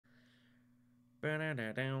Okay,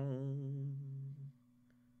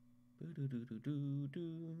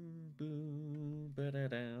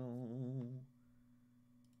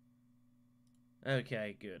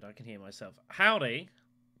 good. I can hear myself. Howdy.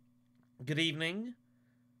 Good evening.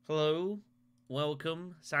 Hello.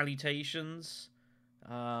 Welcome. Salutations.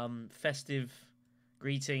 Festive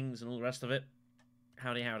greetings and all the rest of it.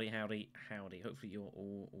 Howdy, howdy, howdy, howdy. Hopefully you're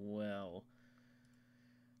all well.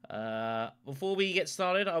 Before we get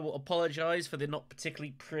started, I will apologize for the not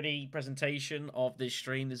particularly pretty presentation of this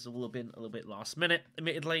stream. This has all been a little bit last minute,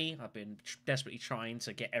 admittedly. I've been desperately trying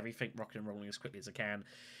to get everything rocking and rolling as quickly as I can.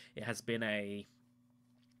 It has been a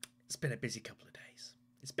busy couple of days.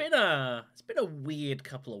 It's been a weird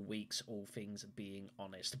couple of weeks, all things being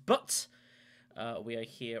honest. But we are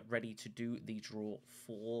here ready to do the draw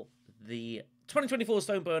for the 2024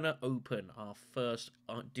 Stoneburner Open, our first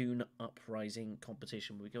Dune Uprising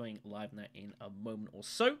competition. We're going live now in a moment or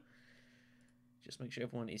so. Just make sure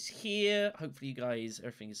everyone is here. Hopefully you guys,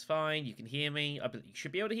 everything is fine. You can hear me. I believe you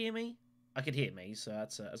should be able to hear me. I can hear me, so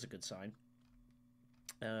that's a good sign.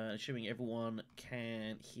 Assuming everyone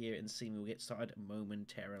can hear and see me, we'll get started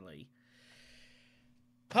momentarily.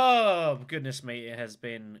 Oh, goodness me, it has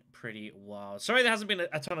been pretty wild. Sorry there hasn't been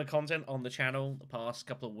a ton of content on the channel the past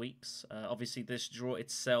couple of weeks. Obviously, this draw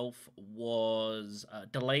itself was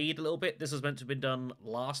delayed a little bit. This was meant to have been done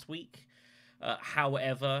last week.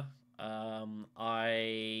 However,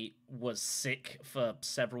 I was sick for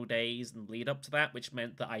several days in the lead up to that, which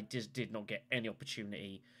meant that I just did not get any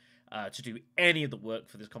opportunity to do any of the work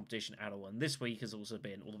for this competition at all. And this week has also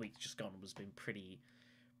been, or the week just gone, has been pretty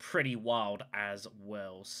wild as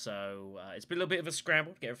well. So it's been a little bit of a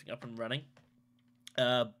scramble to get everything up and running.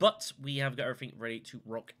 But we have got everything ready to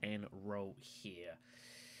rock and roll here.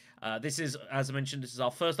 This is, as I mentioned, this is our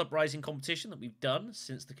first Uprising competition that we've done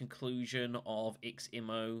since the conclusion of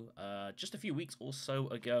XIMO just a few weeks or so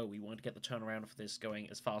ago. We wanted to get the turnaround for this going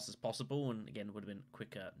as fast as possible, and again, it would have been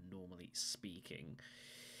quicker, normally speaking.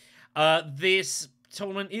 This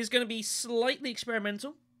tournament is going to be slightly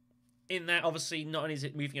experimental in that, obviously, not only is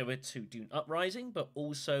it moving over to Dune Uprising, but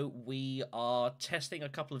also we are testing a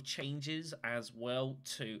couple of changes as well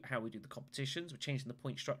to how we do the competitions. We're changing the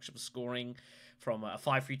point structure for scoring from a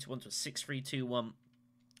 5-3-2-1 to a 6-3-2-1.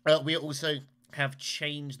 We also have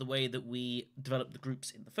changed the way that we develop the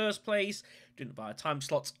groups in the first place, doing it via time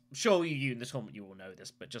slots. I'm sure you in this tournament, you all know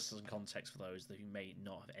this, but just as some context for those who may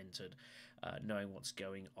not have entered, knowing what's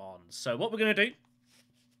going on. So what we're going to do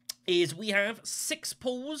is we have 6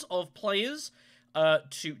 pools of players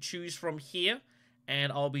to choose from here,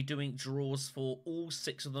 and I'll be doing draws for all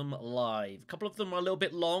 6 of them live. A couple of them are a little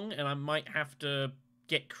bit long, and I might have to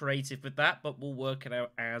get creative with that, but we'll work it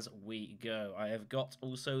out as we go. I have got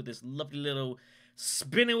also this lovely little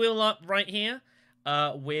spinner wheel up right here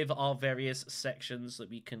with our various sections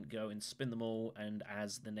that we can go and spin them all, and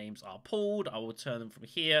as the names are pulled, I will turn them from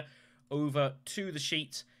here over to the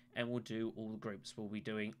sheet, and we'll do all the groups. We'll be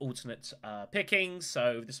doing alternate pickings,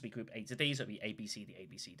 so this will be group A to D, so it'll be A, B, C, D, A,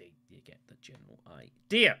 B, C, D. You get the general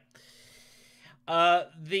idea.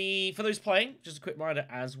 For those playing, just a quick reminder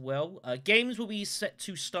as well, games will be set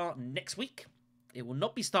to start next week. It will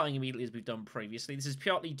not be starting immediately as we've done previously. This is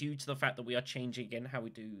purely due to the fact that we are changing again how we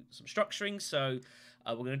do some structuring, so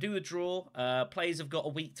we're going to do the draw. Players have got a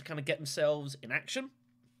week to kind of get themselves in action.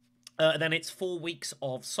 Then it's 4 weeks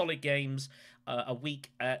of solid games, a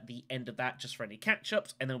week at the end of that just for any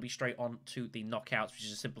catch-ups, and then we'll be straight on to the knockouts, which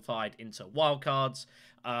is simplified into wildcards,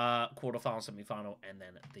 quarterfinal, semi-final, and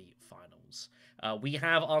then the finals. We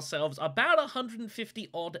have ourselves about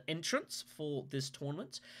 150-odd entrants for this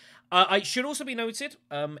tournament. It should also be noted,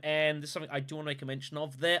 and this is something I do want to make a mention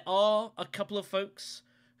of, there are a couple of folks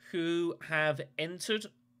who have entered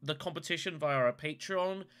the competition via our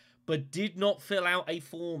Patreon, but did not fill out a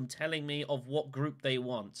form telling me of what group they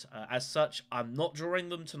want. As such, I'm not drawing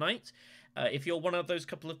them tonight. If you're one of those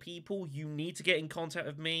couple of people, you need to get in contact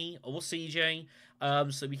with me or CJ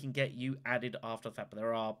so we can get you added after the fact. But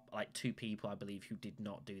there are like 2 people, I believe, who did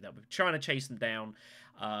not do that. We're trying to chase them down.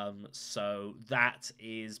 So that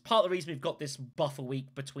is part of the reason we've got this buffer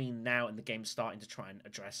week between now and the game starting to try and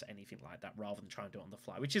address anything like that rather than trying to do it on the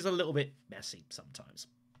fly, which is a little bit messy sometimes.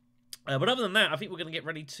 But other than that, I think we're going to get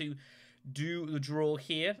ready to do the draw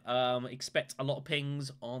here. Expect a lot of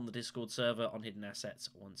pings on the Discord server on hidden assets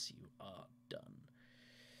once you are done.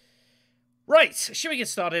 Right, should we get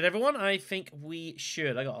started, everyone? I think we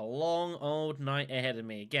should. I got a long old night ahead of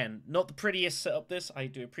me. Again, not the prettiest setup this. I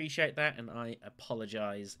do appreciate that, and I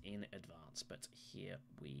apologize in advance. But here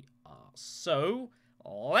we are. So,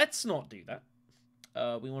 let's not do that.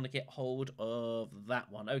 We want to get hold of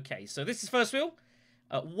that one. Okay, so this is first wheel.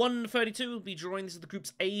 132 will be drawing. This is the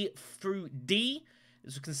groups A through D.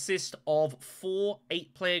 This will consist of 4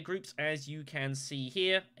 8-player groups, as you can see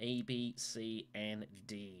here. A, B, C, and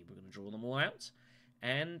D. We're going to draw them all out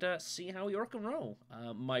and see how we rock and roll.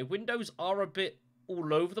 My windows are a bit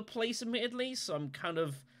all over the place, admittedly, so I'm kind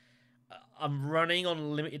of... I'm running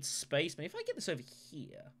on limited space. Maybe if I get this over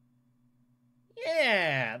here...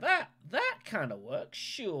 Yeah, that kind of works.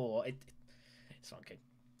 Sure. It's funky.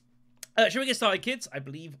 Should we get started, kids? I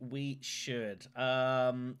believe we should.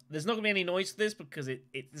 There's not going to be any noise to this because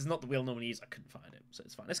it's not the wheel normally use. I couldn't find it, so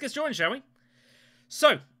it's fine. Let's get started, shall we?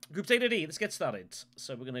 So, group A to D, let's get started.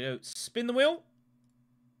 So we're going to go spin the wheel.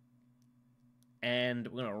 And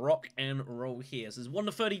we're going to rock and roll here. So there's 1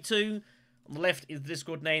 to 32. On the left is the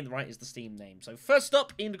Discord name, the right is the Steam name. So first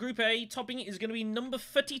up in Group A, topping it is going to be number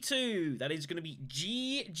 32. That is going to be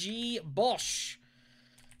GG Bosch.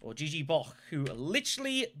 Or GG Boch, who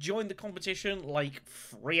literally joined the competition like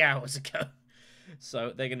 3 hours ago. So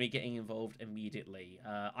they're going to be getting involved immediately.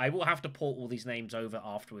 I will have to port all these names over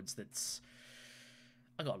afterwards.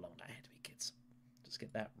 I got a long day ahead of me, kids. Just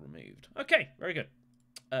get that removed. Okay, very good.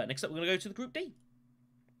 Next up, we're going to go to the Group D.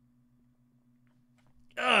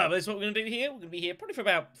 That's what we're going to do here. We're going to be here probably for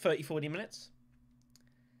about 30-40 minutes.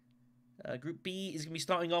 Group B is going to be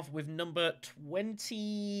starting off with number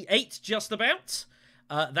 28, just about.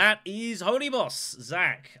 That is Holy Boss,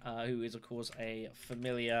 Zach, who is, of course, a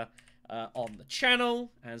familiar on the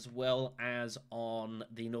channel, as well as on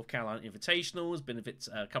the North Carolina Invitationals. Been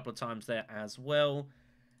a couple of times there as well.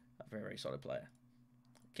 A very, very solid player.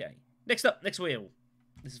 Okay. Next up, next wheel.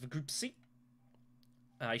 This is for Group C.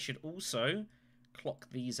 I should also clock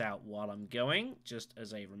these out while I'm going, just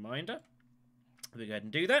as a reminder. We'll go ahead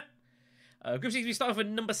and do that. Group C, we start off with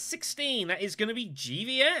number 16. That is going to be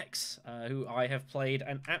GVX, who I have played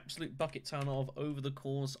an absolute bucket ton of over the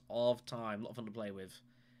course of time. A lot of fun to play with.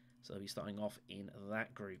 So they'll be starting off in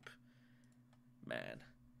that group. Man.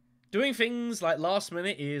 Doing things like last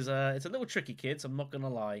minute is, it's a little tricky, kids. I'm not going to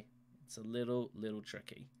lie. It's a little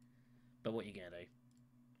tricky. But what are you going to do?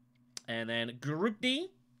 And then Group D.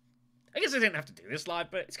 I guess I didn't have to do this live,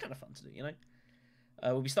 but it's kind of fun to do, you know?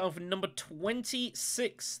 We'll be starting from number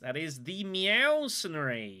 26. That is the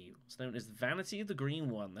Meowsonary. It's known as Vanity of the Green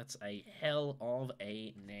One. That's a hell of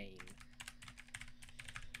a name.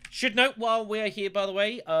 Should note while we're here, by the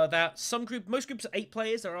way, that most groups are 8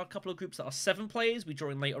 players. There are a couple of groups that are 7 players. We draw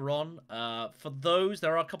in later on. For those,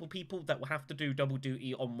 there are a couple of people that will have to do double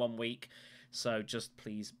duty on 1 week. So just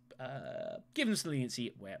please give them some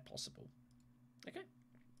leniency where possible. Okay.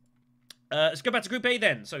 Let's go back to Group A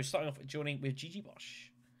then. So starting off joining with GG Bosch.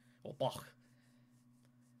 Or Boch.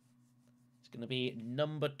 It's going to be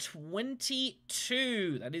number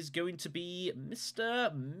 22. That is going to be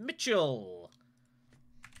Mr. Mitchell.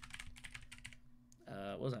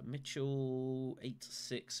 What was that? Mitchell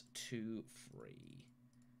 8623.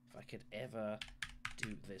 If I could ever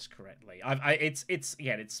do this correctly. It's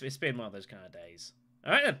been one of those kind of days.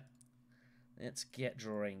 All right then. Let's get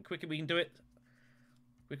drawing. Quicker we can do it.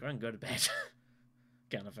 Quicker I can go to bed.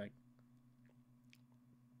 Kind of thing.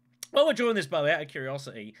 While we're drawing this, by the way, out of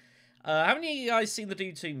curiosity, haven't you guys seen the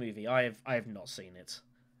Dune 2 movie? I have not seen it.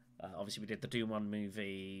 Obviously, we did the Dune 1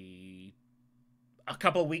 movie a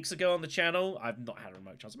couple of weeks ago on the channel. I've not had a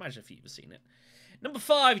remote chance. Imagine if you've ever seen it. Number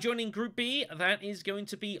 5, joining Group B, that is going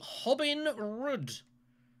to be Hobbin Rudd.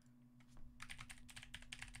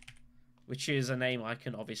 Which is a name I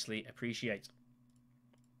can obviously appreciate.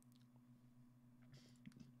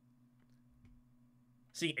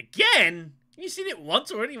 See, again? You've seen it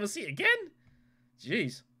once already, we'll see it again?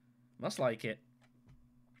 Jeez. Must like it.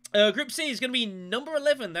 Group C is going to be number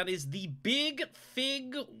 11. That is the Big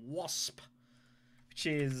Fig Wasp. Which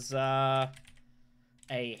is a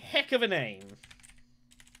heck of a name.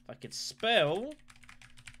 If I could spell,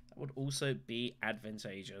 that would also be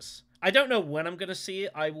advantageous. I don't know when I'm going to see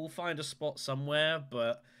it. I will find a spot somewhere,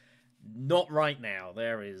 but not right now.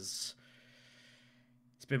 It's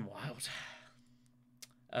been wild.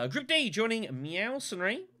 Group D, joining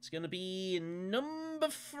Meowsonary. It's going to be number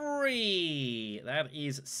 3. That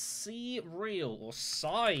is C-Real, or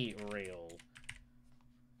Psy-Real.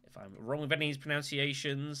 If I'm wrong with any of these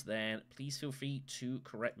pronunciations, then please feel free to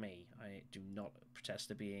correct me. I do not protest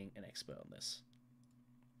to being an expert on this.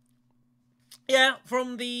 Yeah,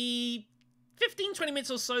 from the 15-20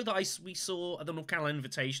 minutes or so that we saw at the North Carolina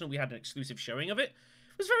Invitational, we had an exclusive showing of it.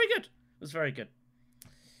 It was very good. It was very good.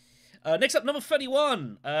 Next up, number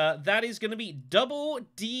 31. That is going to be Double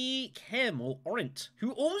D Chem, or Orient,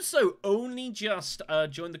 who also only just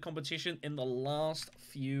joined the competition in the last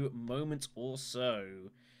few moments or so.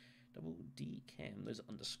 Double D Chem, those are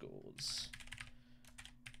underscores.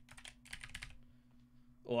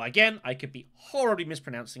 Or again, I could be horribly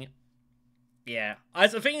mispronouncing it. Yeah.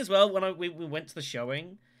 As the thing as well, when we went to the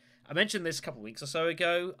showing, I mentioned this a couple of weeks or so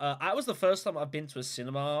ago. That was the first time I've been to a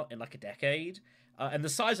cinema in like a decade. And the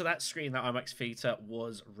size of that screen, that IMAX theater,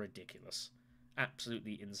 was ridiculous.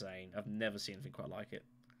 Absolutely insane. I've never seen anything quite like it.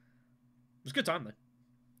 It was a good time, though.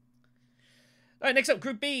 All right, next up,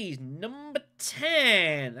 Group B, number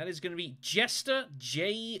 10. That is going to be Jester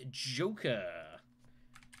J. Joker.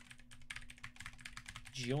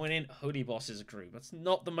 Joining Holy Boss's group. That's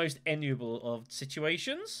not the most enviable of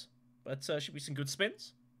situations, but should be some good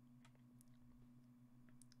spins.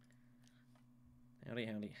 Howdy,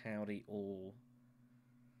 howdy, howdy all.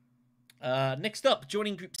 Next up,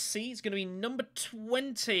 joining Group C is going to be number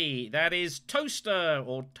 20. That is Toaster,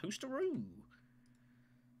 or Toasteroo.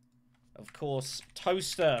 Of course,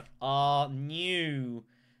 Toaster, our new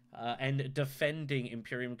and defending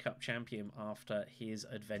Imperium Cup champion after his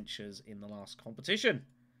adventures in the last competition.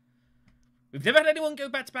 We've never had anyone go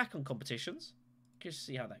back-to-back on competitions. Just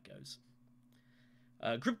see how that goes.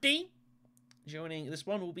 Group D, joining this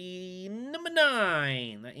one will be number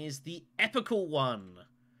 9. That is the Epical one.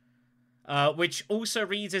 Which also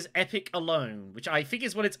reads as Epic Alone, which I think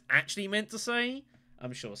is what it's actually meant to say.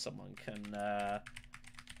 I'm sure someone can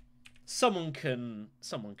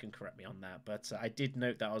correct me on that, but I did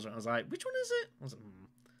note that I was like, which one is it? I was like,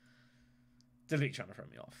 Delete trying to throw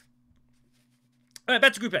me off. Alright,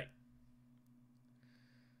 back to Group A.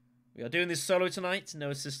 We are doing this solo tonight. No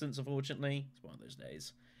assistance, unfortunately. It's one of those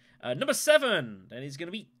days. Number 7. That is going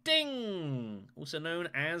to be Ding, also known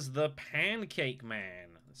as the Pancake Man.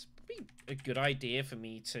 It's probably a good idea for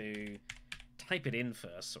me to type it in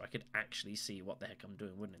first so I could actually see what the heck I'm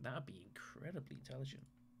doing, wouldn't it? That would be incredibly intelligent.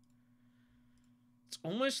 It's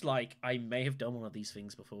almost like I may have done one of these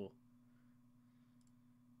things before.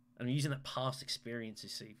 I'm using that past experience, you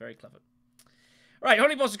see. Very clever. Right,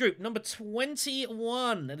 Holy Bosses Group, number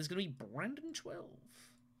 21. That is going to be Brandon 12.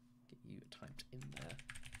 Get you typed in there.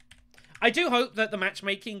 I do hope that the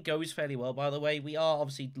matchmaking goes fairly well, by the way. We are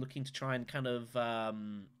obviously looking to try and kind of...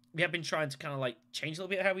 we have been trying to kind of like change a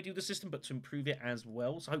little bit how we do the system, but to improve it as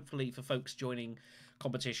well. So hopefully for folks joining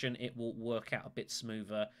competition, it will work out a bit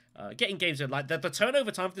smoother. Getting games in, like the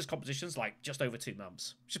turnover time for this competition is like just over 2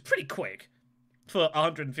 months, which is pretty quick for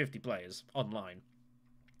 150 players online.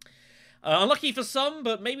 Unlucky for some,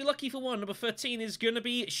 but maybe lucky for one. Number 13 is going to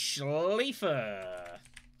be Schleifer.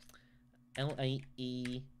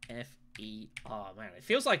 L-A-E-F-E-R. Man, it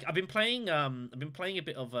feels like I've been playing a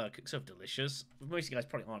bit of Cooks of Delicious. Most of you guys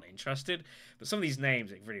probably aren't interested, but some of these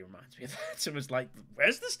names, it really reminds me of that. So it was like,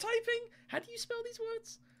 where's this typing? How do you spell these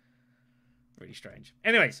words? Really strange.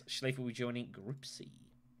 Anyways, Schleifer will be joining Group C.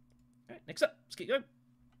 All right, next up, let's keep going.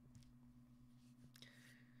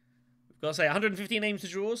 Got to say, 150 names to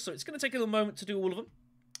draw, so it's going to take a little moment to do all of them.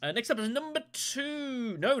 Next up is number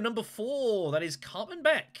 4. That is Cartman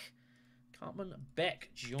Beck. Cartman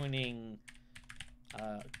Beck joining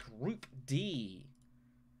Group D.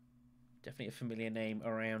 Definitely a familiar name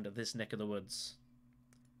around this neck of the woods.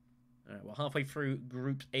 All right, we're halfway through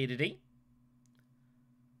Group A to D.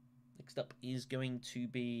 Next up is going to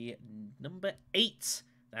be number 8.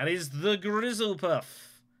 That is the Grizzlepuff,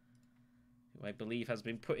 who I believe has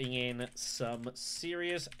been putting in some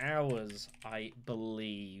serious hours, I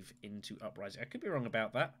believe, into Uprising. I could be wrong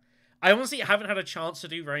about that. I honestly haven't had a chance to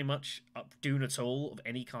do very much Dune at all of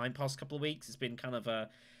any kind past couple of weeks. It's been kind of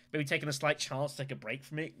maybe taking a slight chance to take a break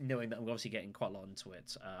from it, knowing that I'm obviously getting quite a lot into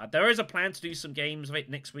it. There is a plan to do some games of it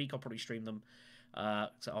next week. I'll probably stream them.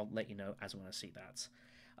 So I'll let you know as when I see that.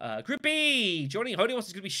 Group B, joining Holy Wars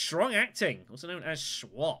is going to be Strong Acting, also known as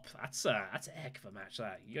Swap. That's a heck of a match,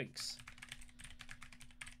 that. Yikes.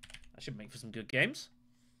 That should make for some good games.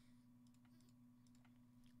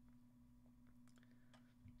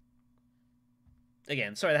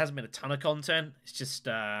 Again, sorry there hasn't been a ton of content. It's just,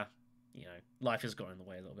 you know, life has got in the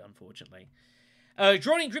way a little bit, unfortunately.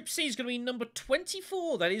 Drawing Group C is going to be number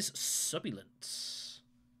 24. That is Subulent.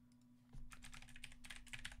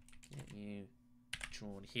 Get you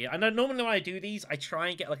drawn here. I know normally when I do these, I try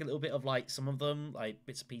and get like a little bit of like some of them, like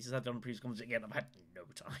bits and pieces I've done in previous comments. Again, I've had no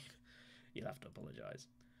time. You'll have to apologize.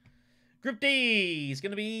 Group D is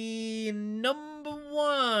going to be number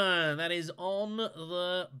 1. That is On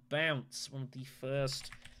the Bounce. One of the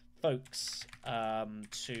first folks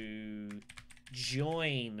to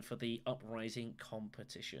join for the Uprising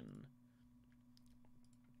competition.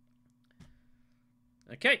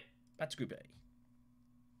 Okay, that's Group A.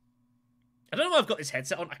 I don't know why I've got this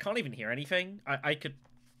headset on. I can't even hear anything. I could...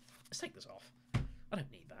 Let's take this off. I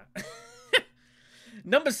don't need that.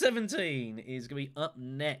 Number 17 is going to be up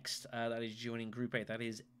next. That is joining Group 8. That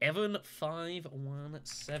is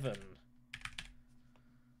Evan517.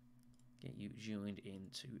 Get you joined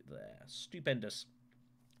into there. Stupendous.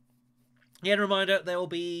 Yeah, and a reminder, there will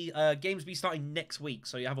be games be starting next week,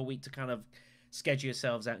 so you have a week to kind of schedule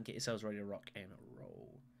yourselves out and get yourselves ready to rock and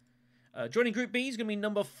roll. Joining Group B is going to be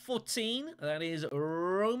number 14. That is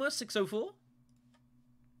Roma604.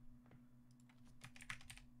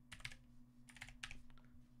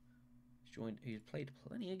 He's played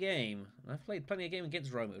plenty of game. I've played plenty of game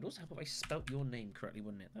against Roma. It would also help if I spelt your name correctly,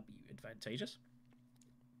 wouldn't it? That'd be advantageous.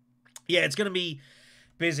 Yeah, it's going to be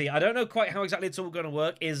busy. I don't know quite how exactly it's all going to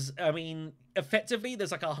work. I mean, effectively,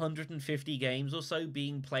 there's like 150 games or so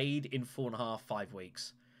being played in 4.5-5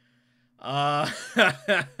 weeks.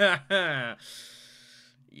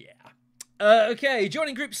 Yeah. Okay,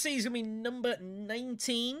 joining Group C is going to be number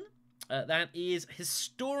 19. That is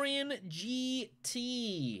Historian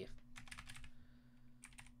GT.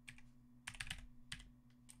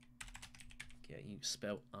 Get you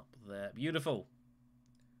spelled up there. Beautiful.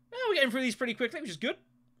 Well, we're getting through these pretty quickly, which is good.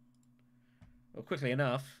 Well, quickly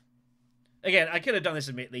enough. Again, I could have done this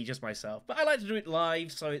admittedly just myself, but I like to do it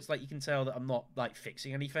live, so it's like you can tell that I'm not like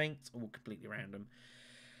fixing anything. It's all completely random.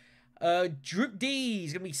 Group D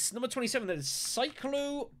is going to be number 27. That is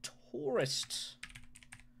Cyclo Tourist.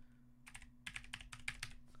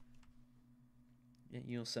 Get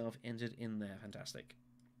yourself entered in there. Fantastic.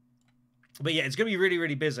 But yeah, it's going to be really,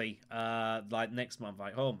 really busy. Like next month,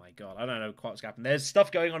 like, oh my god, I don't know quite what's happening. There's stuff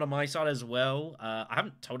going on my side as well. I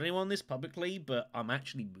haven't told anyone this publicly, but I'm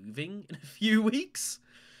actually moving in a few weeks.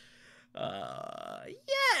 Yeah,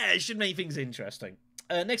 it should make things interesting.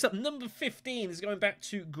 Next up, number 15 is going back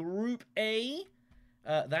to Group A.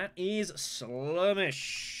 That is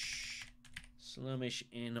Slurmish. Slurmish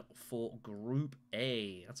in for Group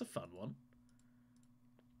A. That's a fun one.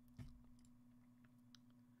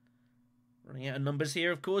 Running out of numbers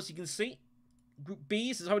here, of course, you can see. Group B,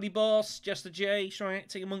 this is Holy Boss, Jester J, Shy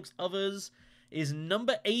Acting, amongst others, is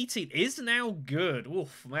number 18. Is now good.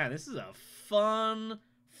 Oof, man, this is a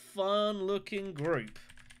fun-looking group.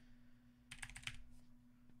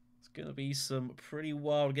 It's going to be some pretty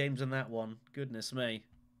wild games in that one. Goodness me.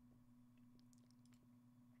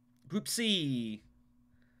 Group C.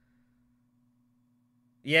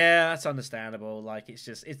 Yeah, that's understandable. Like, it's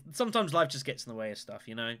just... sometimes life just gets in the way of stuff,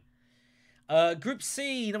 you know? Group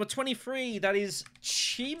C, number 23, that is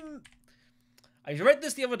I read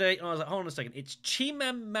this the other day, and I was like, hold on a second. It's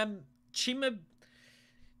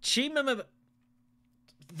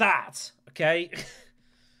that, okay?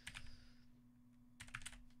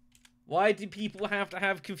 Why do people have to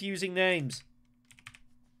have confusing names?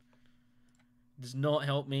 Does not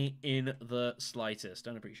help me in the slightest.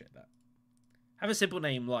 Don't appreciate that. Have a simple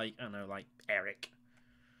name like, I don't know, like Eric.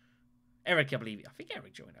 Eric, I believe. I think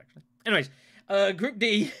Eric joined, actually. Anyways, Group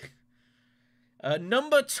D.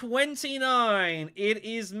 Number 29. It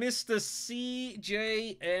is Mr.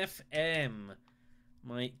 CJFM.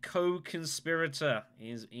 My co-conspirator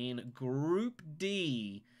is in Group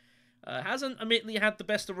D. Hasn't admittedly had the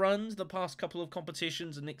best of runs the past couple of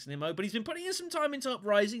competitions and Nixon MO, but he's been putting in some time into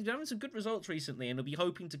Uprising. He's been having some good results recently, and he'll be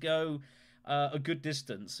hoping to go a good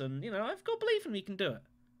distance. And, you know, I've got belief in him he can do it.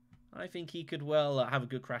 I think he could well have a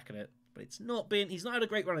good crack at it. But he's not had a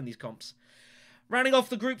great run in these comps. Rounding off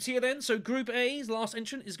the groups here then. So Group A's last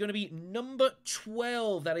entrant is going to be number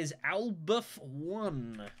 12. That is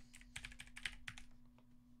Albuff1.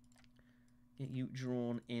 Get you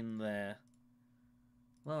drawn in there.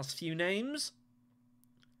 Last few names.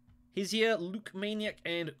 Hizia, Luke Maniac,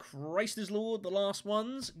 and Christ is Lord, the last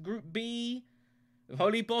ones. Group B.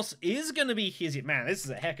 Holy Boss is going to be Hizia. Man, this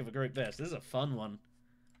is a heck of a group, this. This is a fun one.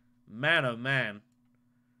 Man, oh man.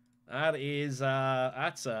 That is,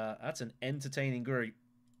 that's an entertaining group.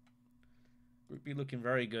 Group B looking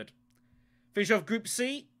very good. Finish off Group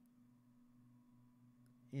C.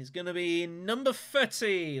 Is going to be number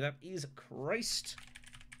 30. That is Christ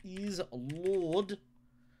is Lord.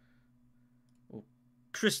 Or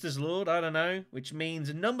Christ is Lord, I don't know. Which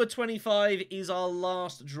means number 25 is our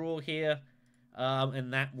last draw here.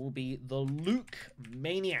 And that will be the Luke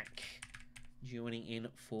Maniac joining in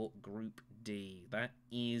for Group D. That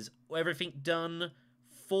is everything done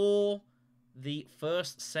for the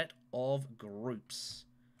first set of groups.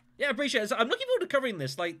 Yeah, I appreciate it. I'm looking forward to covering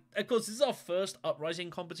this. Like, of course, this is our first Uprising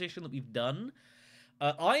competition that we've done.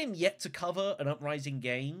 I am yet to cover an Uprising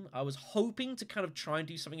game. I was hoping to kind of try and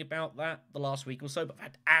do something about that the last week or so, but I've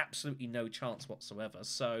had absolutely no chance whatsoever.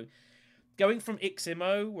 So, going from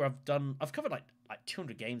XMO, where I've covered like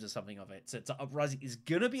 200 games or something of it. So Uprising is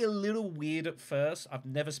going to be a little weird at first. I've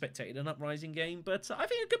never spectated an Uprising game, but I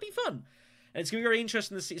think it could be fun. And it's going to be very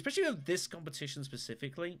interesting to see, especially with this competition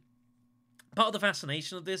specifically. Part of the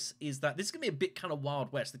fascination of this is that this is going to be a bit kind of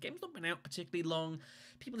Wild West. The game's not been out particularly long.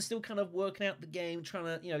 People are still kind of working out the game, trying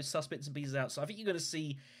to, you know, suss bits and pieces out. So I think you're going to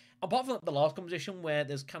see, apart from the last competition where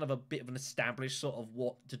there's kind of a bit of an established sort of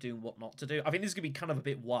what to do and what not to do, I think this is going to be kind of a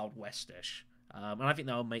bit Wild West-ish. And I think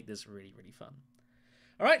that'll make this really, really fun.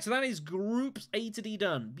 All right, so that is Groups A to D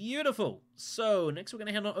done. Beautiful. So next we're going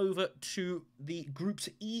to head on over to the Groups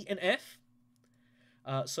E and F.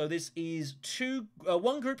 So this is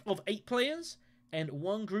one group of 8 players and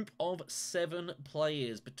one group of 7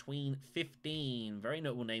 players between 15. Very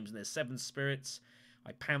notable names in there. 7 Spirits,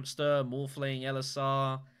 like Pamster, Morphling,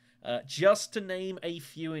 LSR, just to name a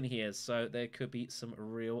few in here. So there could be some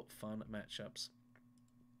real fun matchups.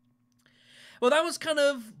 Well, that was kind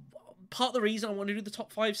of part of the reason I wanted to do the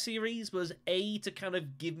top 5 series, was A, to kind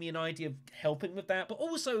of give me an idea of helping with that, but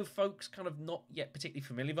also folks kind of not yet particularly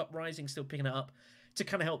familiar with Uprising, still picking it up, to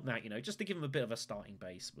kind of help them out, you know, just to give them a bit of a starting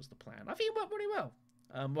base was the plan. I think it worked pretty well.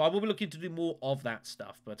 I will be looking to do more of that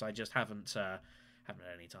stuff, but I just haven't had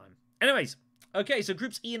any time. Anyways, okay, so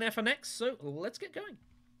groups E and F are next, so let's get going.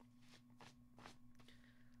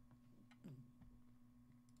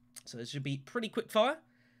 So this should be pretty quick fire.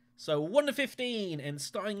 So 1 to 15, and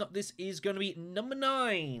starting up this is going to be number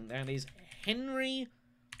 9. That is Henry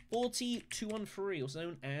 4213, also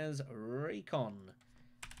known as Raycon.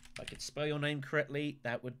 If I could spell your name correctly,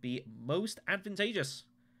 that would be most advantageous.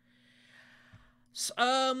 So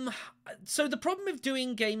the problem with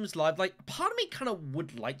doing games live, like, part of me kind of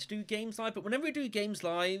would like to do games live, but whenever we do games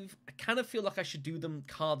live, I kind of feel like I should do them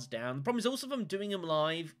cards down. The problem is also if I'm doing them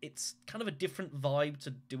live, it's kind of a different vibe to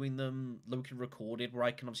doing them locally recorded, where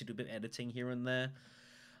I can obviously do a bit of editing here and there.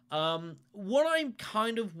 What I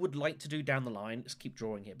kind of would like to do down the line, just keep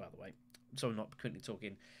drawing here, by the way, so I'm not currently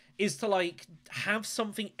talking, is to, like, have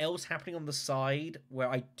something else happening on the side where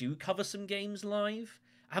I do cover some games live.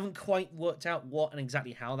 I haven't quite worked out what and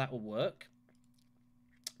exactly how that will work.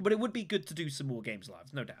 But it would be good to do some more games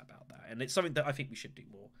live, no doubt about that. And it's something that I think we should do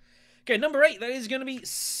more. Okay, number 8, that is going to be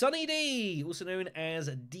Sunny D, also known as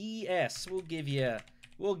DS. We'll give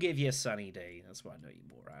you Sunny D. That's what I know you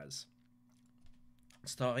more as.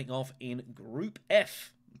 Starting off in Group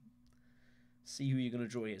F. See who you're going to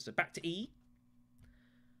draw here. So back to E.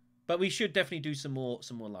 But we should definitely do some more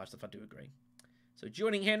live stuff, I do agree. So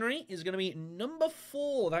joining Henry is going to be number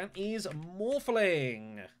 4. That is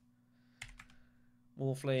Morphling.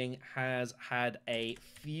 Morphling has had a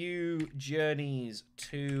few journeys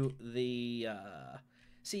to the...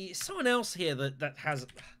 See, someone else here that has...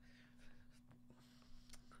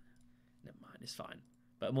 Never mind, it's fine.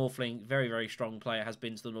 But Morphling, very, very strong player, has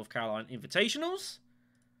been to the North Carolina Invitationals.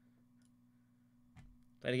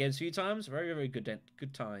 Played against a few times. Very, very good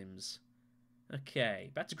times.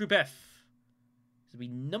 Okay, back to Group F. This will be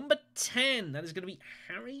number 10. That is going to be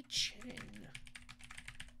Harry Cheng.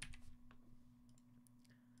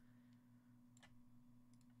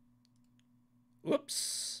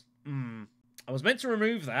 Whoops. I was meant to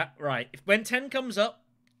remove that. Right. When 10 comes up,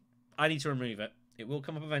 I need to remove it. It will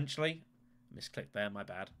come up eventually. Misclicked there. My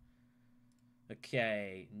bad.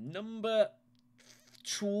 Okay. Number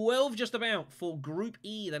 12 just about for Group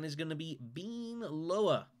E. That is going to be Bean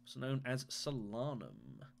Lower, also known as Solanum.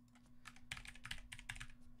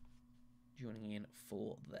 Joining in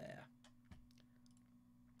for there.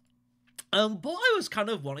 What I was kind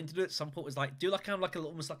of wanting to do at some point was like do like kind of like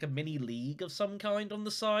almost like a mini league of some kind on the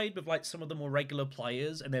side with like some of the more regular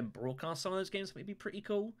players, and then broadcast some of those games. That would be pretty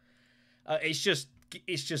cool. It's just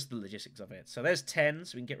the logistics of it. So there's 10,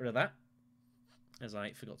 so we can get rid of that, as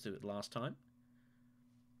I forgot to do it last time.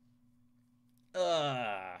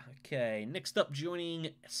 Okay. Next up, joining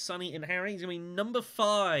Sunny and Harry is going to be number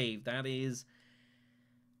 5. That is...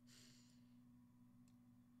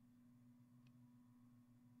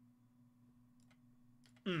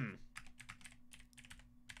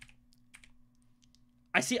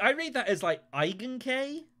 I read that as like Eigenk.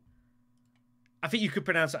 I think you could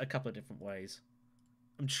pronounce that a couple of different ways.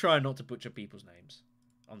 I'm trying not to butcher people's names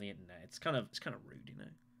on the internet. It's kind of rude, you know.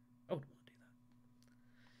 I wouldn't want to do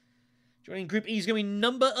that. Joining Group E is going to be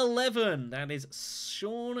number 11. That is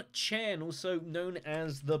Sean Chen, also known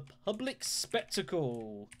as the Public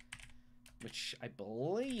Spectacle, which I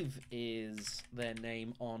believe is their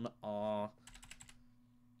name on our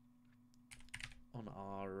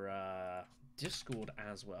Discord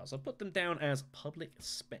as well. So I'll put them down as Public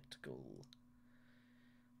Spectacle.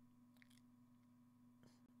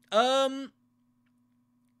 Didn't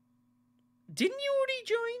you already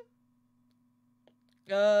join?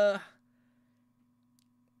 DM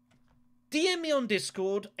me on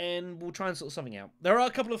Discord and we'll try and sort something out. There are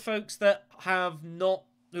a couple of folks that have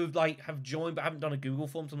joined but haven't done a Google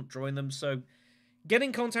form, so I'm not drawing them. So get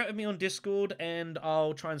in contact with me on Discord and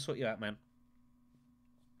I'll try and sort you out, man.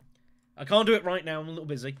 I can't do it right now. I'm a little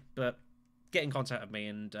busy, but get in contact with me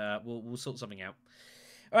and we'll sort something out.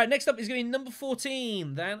 All right, next up is going to be number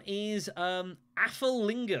 14. That is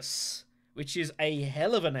Afalingus, which is a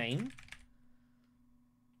hell of a name.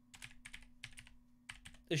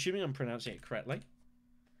 Assuming I'm pronouncing it correctly.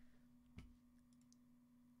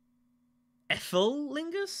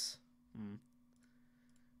 Afalingus?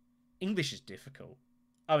 English is difficult.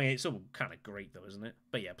 I mean, it's all kind of Greek, though, isn't it?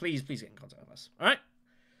 But yeah, please get in contact with us. All right.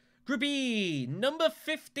 Group E, number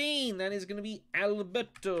 15. That is going to be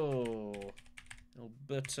Alberto.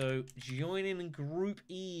 Alberto joining Group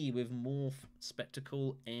E with Morph,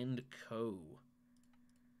 Spectacle, and Co.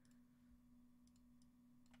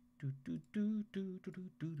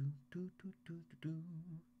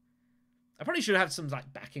 I probably should have some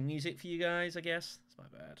like backing music for you guys. I guess that's my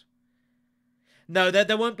bad. No,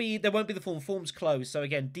 there won't be the form. Form's closed. So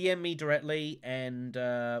again, DM me directly, and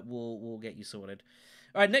we'll get you sorted.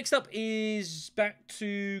 All right. Next up is back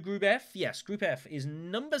to Group F. Yes, Group F is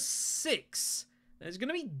number 6. There's going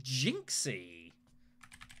to be Jinxie.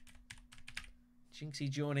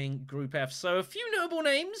 Jinxie joining Group F. So a few notable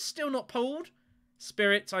names still not pulled.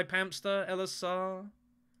 Spirit, Type Hamster, LSR.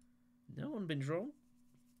 No one been drawn.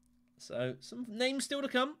 So some names still to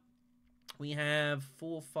come. We have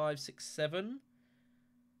 4, 5, 6, 7.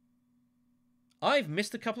 I've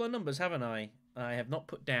missed a couple of numbers, haven't I? I have not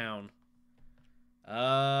put down.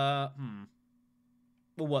 We'll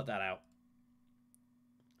work that out.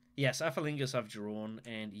 Yes, Afalingus I've drawn,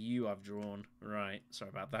 and you I've drawn. Right, sorry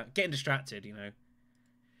about that. Getting distracted, you know.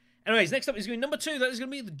 Anyways, next up is going to be number 2. That is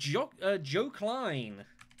going to be the Joe Klein.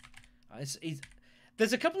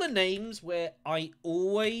 There's a couple of names where I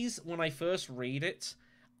always, when I first read it,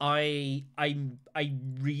 I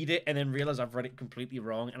read it and then realize I've read it completely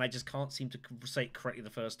wrong, and I just can't seem to say it correctly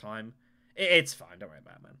the first time. It's fine, don't worry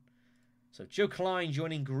about it, man. So Joe Klein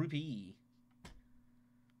joining Group E.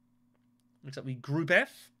 Next up, we Group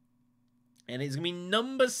F. And it's going to be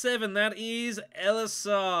number 7. That is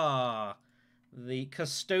LSR, the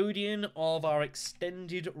custodian of our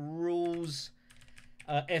extended rules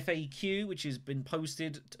FAQ, which has been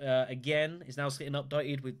posted again, is now getting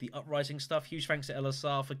updated with the Uprising stuff. Huge thanks to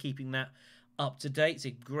LSR for keeping that up to date. It's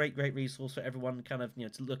a great resource for everyone kind of,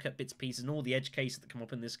 to look at bits and pieces and all the edge cases that come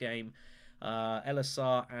up in this game.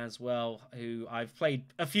 LSR as well, who I've played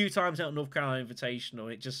a few times out at North Carolina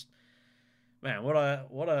Invitational. It just, man, what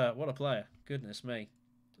a player. Goodness me.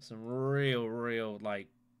 Some real like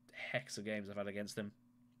hex of games I've had against him.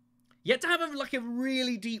 Yet to have a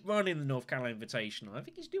really deep run in the North Carolina Invitational. I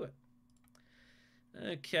think he's due it.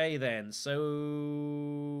 Okay then,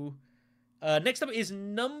 so next up is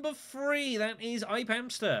number 3. That is Ipe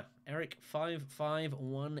Hamster, Eric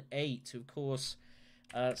 5518, who of course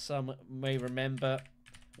some may remember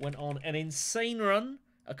went on an insane run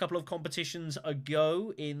a couple of competitions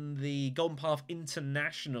ago in the Golden Path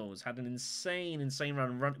Internationals. Had an insane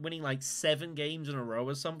run, winning like 7 games in a row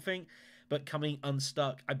or something, but coming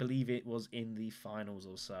unstuck, I believe it was in the finals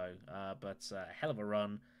or so. But a hell of a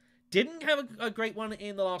run. Didn't have a great one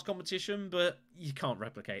in the last competition, but you can't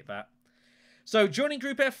replicate that. So joining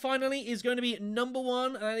Group F finally is going to be number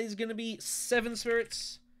 1. That is going to be Seven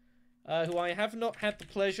Spirits, who I have not had the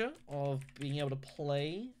pleasure of being able to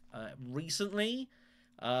play recently.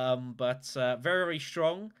 But very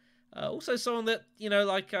strong. Also someone that,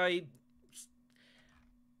 like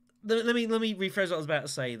let me rephrase what I was about to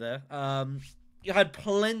say there. You had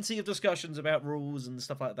plenty of discussions about rules and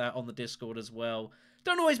stuff like that on the Discord as well.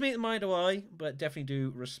 Don't always meet them eye to eye, but definitely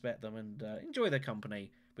do respect them and enjoy their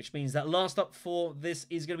company. Which means that last up for this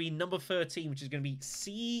is going to be number 13, which is going to be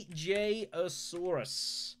CJ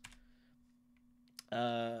Asaurus.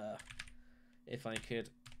 If I could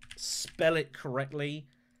spell it correctly,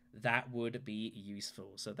 that would be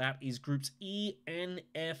useful. So that is groups E and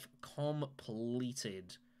F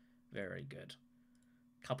completed. Very good.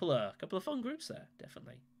 Couple of fun groups there,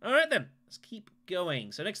 definitely. All right then, let's keep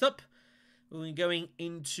going. So next up, we're going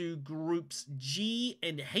into groups G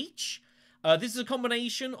and H. This is a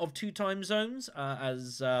combination of 2 time zones,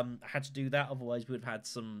 as I had to do that, otherwise we would have had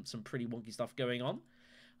some pretty wonky stuff going on.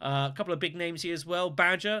 A couple of big names here as well.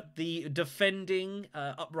 Badger, the defending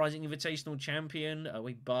Uprising Invitational champion,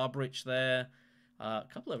 with Barbrich there. A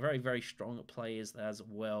couple of very strong players there as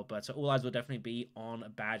well, but all eyes will definitely be on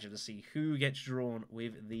Badger to see who gets drawn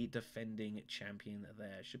with the defending champion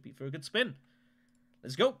there. Should be for a good spin.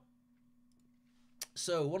 Let's go.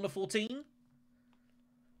 So 1 to 14.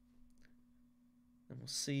 And we'll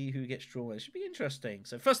see who gets drawn. It should be interesting.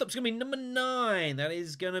 So first up is going to be number 9. That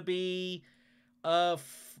is going to be...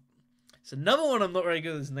 it's another one I'm not very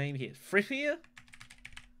good at his name here. Frippier?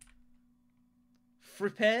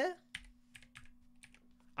 Fripper?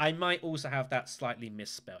 I might also have that slightly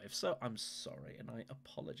misspelled. If so, I'm sorry. And I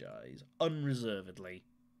apologize unreservedly.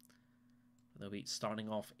 They'll be starting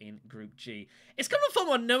off in Group G. It's kind of a fun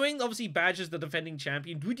one, knowing, obviously, Badger's the defending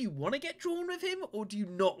champion. Would you want to get drawn with him, or do you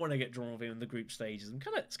not want to get drawn with him in the group stages?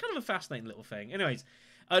 It's kind of a fascinating little thing. Anyways,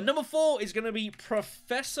 number 4 is going to be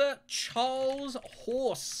Professor Charles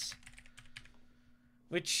Horse,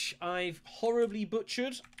 which I've horribly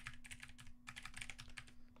butchered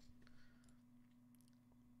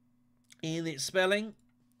in its spelling.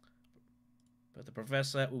 But the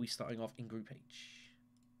Professor will be starting off in Group H.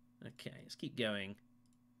 Okay, let's keep going.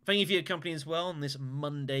 Thank you for your company as well on this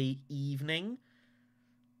Monday evening.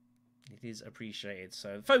 It is appreciated.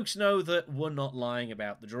 So folks know that we're not lying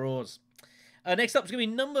about the draws. Next up is going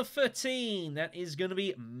to be number 13. That is going to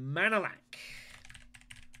be Manalak.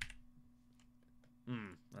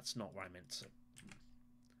 That's not what I meant to.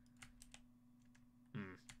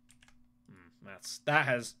 That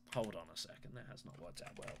has... Hold on a second. That has not worked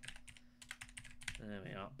out well. There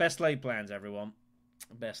we are. Best laid plans, everyone.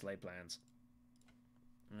 Best laid plans.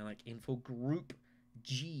 And like in for Group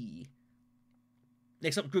G.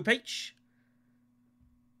 Next up, Group H.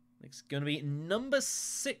 It's going to be number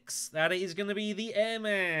 6. That is going to be the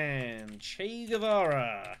Airman, Che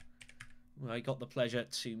Guevara. Who I got the pleasure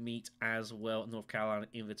to meet as well at North Carolina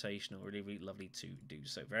Invitational. Really, really lovely to do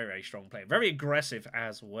so. Very, very strong player. Very aggressive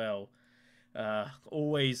as well.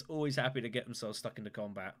 Always happy to get themselves stuck into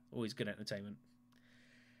combat. Always good entertainment.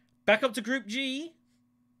 Back up to Group G.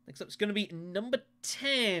 Next up, it's going to be number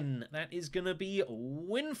 10. That is going to be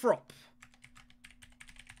Winthrop.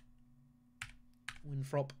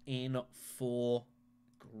 Winthrop in for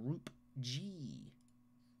Group G.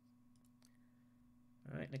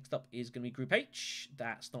 Alright, next up is going to be Group H.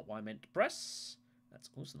 That's not what I meant to press. That's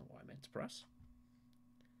also not what I meant to press.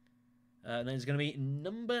 And then it's going to be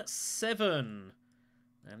number 7.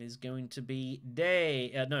 That is going to be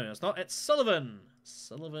Day. No, it's not. It's Sullivan.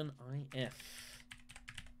 Sullivan IF.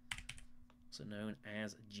 Also known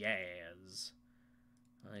as Jazz.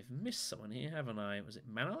 I've missed someone here, haven't I? Was it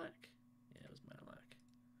Manalak? Yeah, it was Manalak.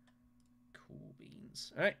 Cool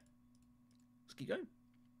beans. Alright. Let's keep going.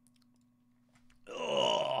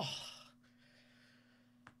 Oh!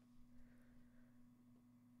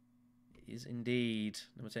 It is indeed.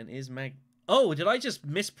 Number 10 is Mag... Oh, did I just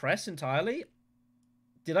mispress entirely?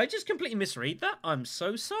 Did I just completely misread that? I'm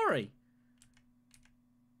so sorry.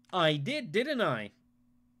 I did, didn't I?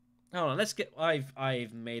 Hold on, let's get...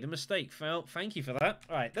 I've made a mistake. Thank you for that.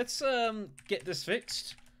 Alright, let's get this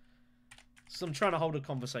fixed. So I'm trying to hold a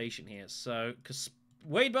conversation here. So,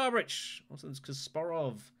 Wade Barbrich, also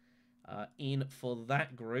Kasparov, in for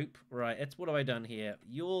that group. Right, what have I done here?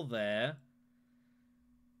 You're there.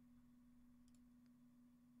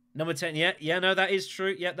 Number 10, yeah, no, that is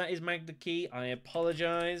true. Yeah, that is Magda Key. I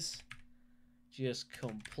apologize. Just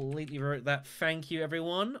completely wrote that. Thank you,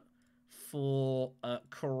 everyone, for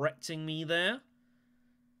correcting me there.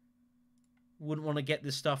 Wouldn't want to get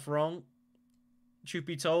this stuff wrong. Truth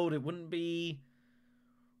be told, it wouldn't be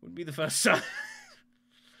the first time.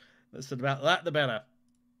 Listen, about that, the better.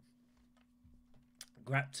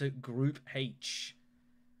 Grab to Group H.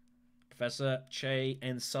 Professor Che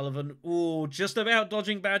and Sullivan. Ooh, just about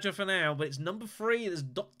dodging Badger for now, but it's number 3. There's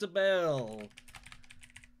Dr. Bell.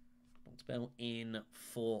 Dr. Bell in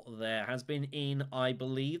for there. Has been in, I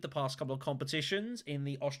believe, the past couple of competitions in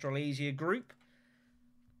the Australasia group.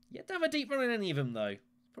 Yet to have a deep run in any of them, though.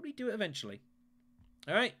 Probably do it eventually.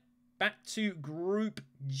 Alright, back to Group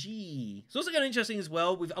G. It's also kind of interesting as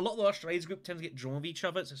well. With a lot of the Australian group tend to get drawn with each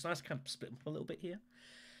other, so it's nice to kind of split them up a little bit here.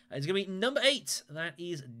 It's going to be number 8. That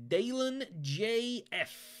is Dalen JF.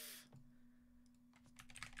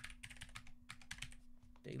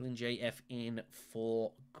 Dalen JF in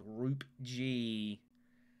for Group G.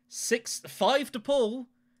 5 to pull.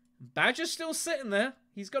 Badger's still sitting there.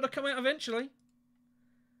 He's got to come out eventually.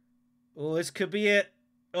 Oh, this could be it.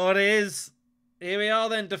 Oh, it is. Here we are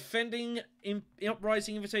then. Defending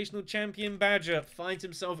Uprising Invitational Champion Badger finds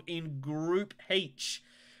himself in Group H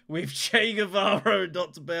with Che Guevara and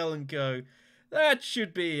Dr. Bell and Co. That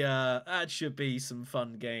should be some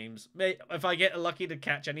fun games. If I get lucky to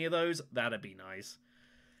catch any of those, that'd be nice.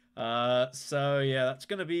 So yeah, it's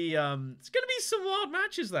gonna be some wild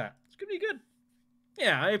matches. It's gonna be good.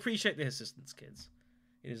 Yeah, I appreciate the assistance, kids.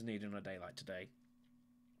 It is needed on a day like today.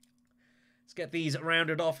 Let's get these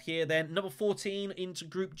rounded off here then. Number 14 into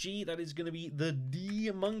Group G. That is going to be the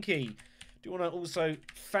D Monkey. Do want to also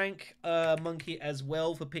thank Monkey as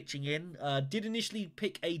well for pitching in. Did initially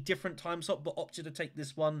pick a different time slot, but opted to take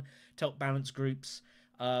this one to help balance groups.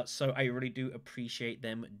 So I really do appreciate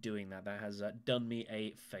them doing that. That has done me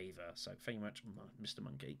a favor. So thank you much, Mr.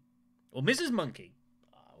 Monkey. Or Mrs. Monkey.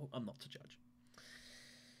 I'm not to judge.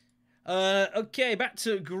 Okay, back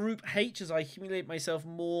to Group H as I humiliate myself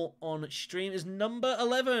more on stream. Is number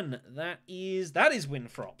 11. That is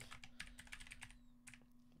Winthrop.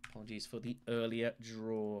 Apologies for the earlier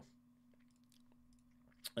draw.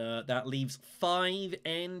 That leaves 5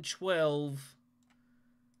 and 12.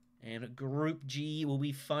 And Group G will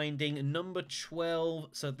be finding number 12.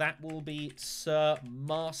 So that will be Sir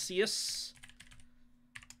Marcius.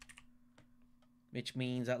 Which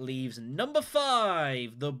means that leaves number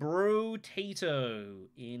 5, the Bro-Tato,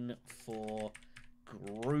 in for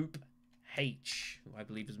Group H, who I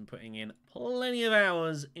believe has been putting in plenty of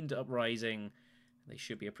hours into Uprising. They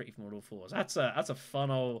should be a pretty formidable force. That's a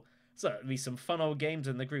fun old, certainly some fun old games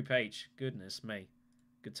in the Group H. Goodness me,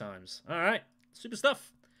 good times. All right, super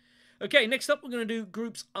stuff. Okay, next up we're going to do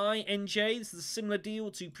Groups I and J. This is a similar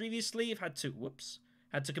deal to previously. I've had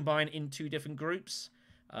to combine in 2 different groups.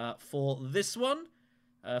 For this one,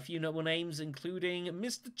 a few notable names, including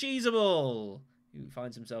Mr. Cheesable, who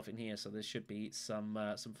finds himself in here. So there should be some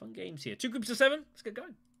fun games here. 2 groups of 7. Let's get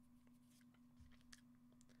going.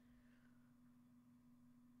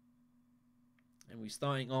 And we're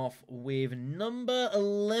starting off with number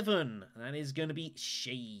 11. That is going to be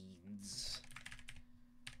Shades.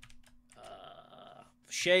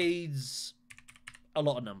 Shades, a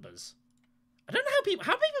lot of numbers. I don't know how people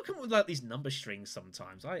come up with like these number strings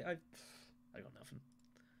sometimes. I got nothing.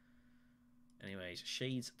 Anyways,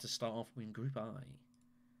 Shades to start off with Group I.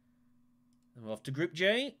 Then we're off to Group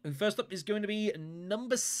J. And first up is going to be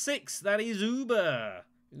number 6. That is Uber.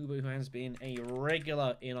 Uber, who has been a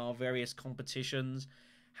regular in our various competitions.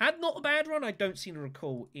 Had not a bad run, I don't seem to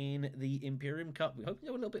recall, in the Imperium Cup. We hope to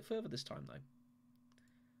go a little bit further this time, though.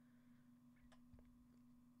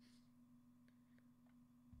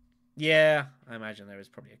 Yeah, I imagine there is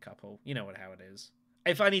probably a couple. You know how it is.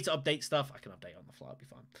 If I need to update stuff, I can update on the fly. It'll be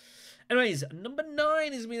fine. Anyways, number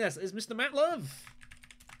 9 is Mr. Matt Love.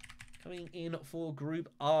 Coming in for Group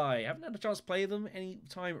I. I haven't had a chance to play them any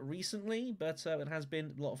time recently, but it has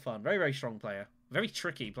been a lot of fun. Very, very strong player. Very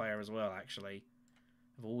tricky player as well, actually.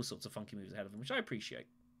 Have all sorts of funky moves ahead of him, which I appreciate.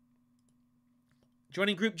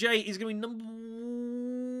 Joining Group J is going to be number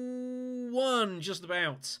 1, just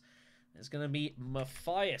about. It's going to be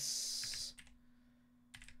Matthias.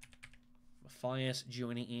 Matthias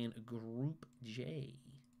joining in Group J.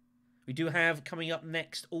 We do have coming up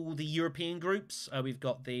next all the European groups. We've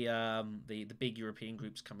got the big European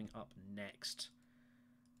groups coming up next,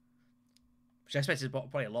 which I expect is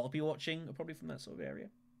probably a lot of people watching, probably from that sort of area.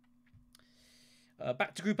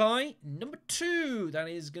 Back to Group I, number 2. That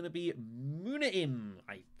is going to be Munaim,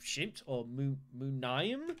 or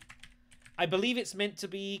Munaim. I believe it's meant to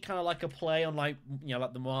be kind of like a play on like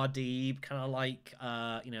the Muad'Dib, kind of like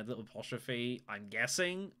the little apostrophe. I'm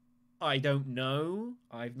guessing. I don't know.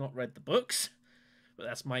 I've not read the books, but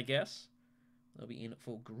that's my guess. They'll be in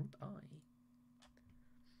for Group I.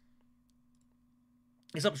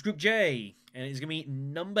 It's up to Group J, and it's going to be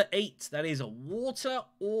number 8. That is Water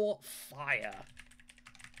or Fire.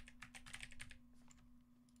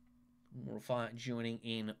 Water or Fire joining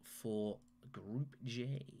in for Group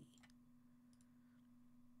J.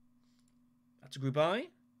 That's Group I. It's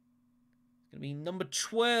going to be number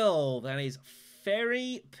 12. That is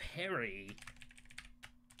Ferry Perry.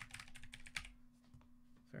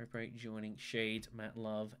 Ferry Perry joining Shades, Matt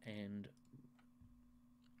Love, and...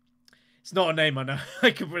 It's not a name I know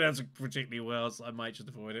I can pronounce it particularly well, so I might just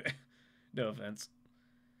avoid it. No offense.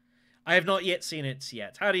 I have not yet seen it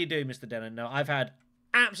yet. How do you do, Mr. Denon? No, I've had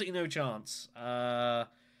absolutely no chance.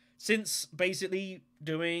 Since basically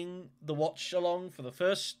doing the watch along for the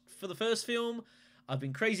first film, I've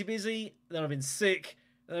been crazy busy, then I've been sick,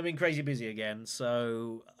 then I've been crazy busy again.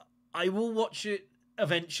 So I will watch it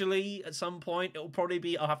eventually at some point. It'll probably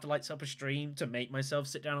be I'll have to light up a stream to make myself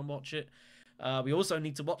sit down and watch it. We also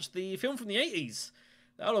need to watch the film from the 80s.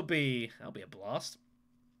 That'll be a blast,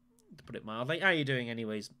 to put it mildly. How are you doing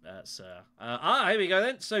anyways, sir? Here we go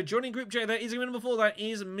then. So joining Group J, that is going before that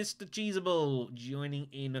is Mr. Cheesable joining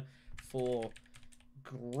in for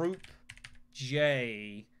Group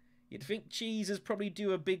J. You'd think Cheese is probably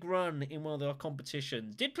due a big run in one of the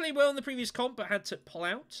competitions. Did play well in the previous comp, but had to pull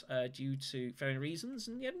out due to varying reasons.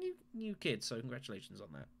 And he had new kids, so congratulations on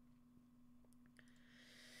that.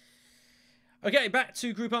 Okay, back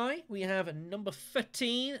to Group I. We have number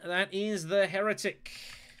 13. That is the Heretic.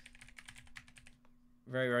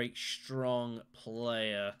 Very, very strong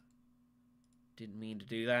player. Didn't mean to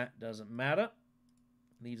do that. Doesn't matter.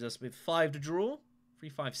 Leaves us with 5 to draw. 3,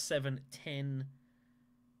 5, 7, 10,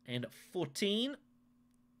 and 14.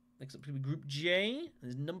 Next up to be Group J.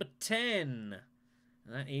 There's number 10.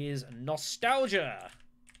 And that is Nostalgia.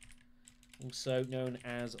 Also known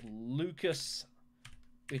as Lucas,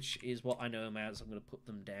 which is what I know him as. I'm going to put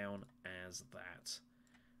them down as that.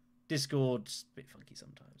 Discord's a bit funky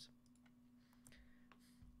sometimes.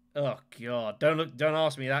 Oh god, don't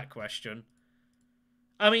ask me that question.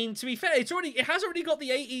 I mean, to be fair, it has already got the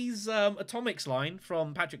 80s Atomics line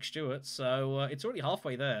from Patrick Stewart, so it's already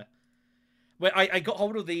halfway there. Where I got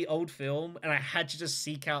hold of the old film and I had to just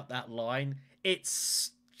seek out that line.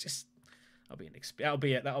 It's just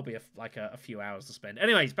that'll be a few hours to spend.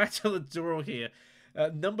 Anyways, back to the draw here.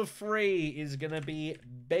 Number 3 is gonna be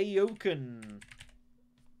Bayokan.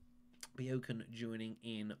 Bayokan joining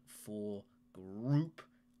in for Group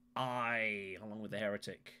I, along with the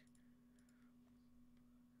Heretic.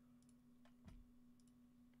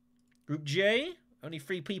 Group J, only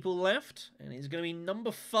 3 people left, and it's going to be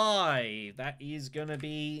number 5. That is going to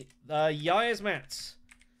be Yasmat,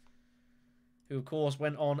 who, of course,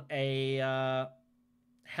 went on a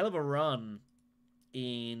hell of a run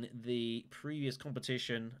in the previous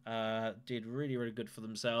competition. Did really, really good for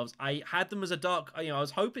themselves. I had them as a dark... I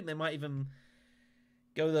was hoping they might even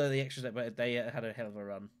go the extra step, but they had a hell of a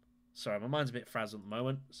run. Sorry, my mind's a bit frazzled at the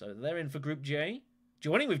moment. So they're in for Group J.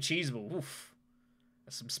 Joining with Cheeseball. Oof.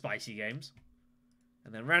 That's some spicy games.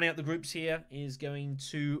 And then rounding out the groups here is going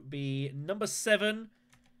to be number 7.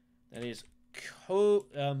 That is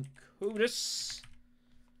Codus.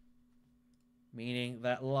 Meaning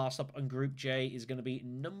that last up on Group J is going to be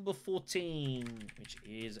number 14, which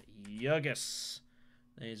is Yurgis.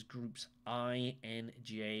 There's groups I and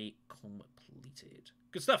J completed.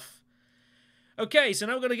 Good stuff. Okay, so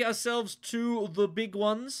now we're going to get ourselves to the big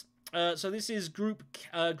ones. So this is groups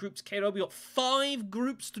K. We've got 5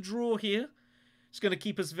 groups to draw here. It's going to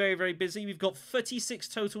keep us very, very busy. We've got 36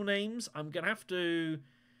 total names. I'm going to have to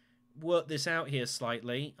work this out here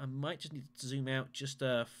slightly. I might just need to zoom out just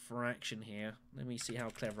a fraction here. Let me see how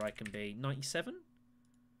clever I can be. 97?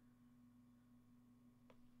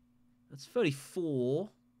 That's 34.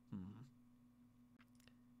 Can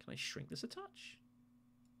I shrink this a touch?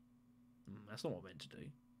 That's not what I meant to do.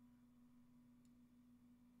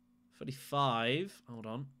 35. Hold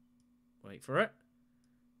on. Wait for it.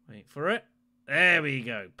 Wait for it. There we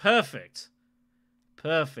go. Perfect.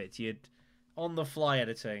 Perfect. You're on the fly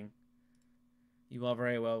editing. You are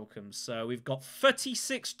very welcome. So we've got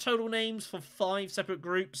 36 total names for 5 separate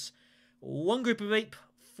groups. 1 group of 8,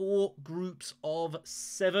 4 groups of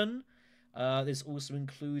 7. This also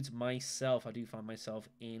includes myself. I do find myself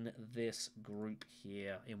in this group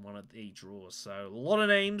here in one of the draws. So a lot of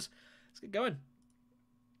names. Let's get going.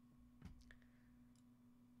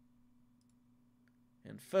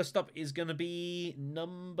 And first up is going to be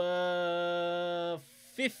number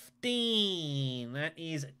 15. That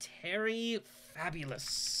is Terry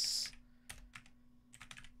Fabulous.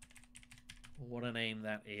 What a name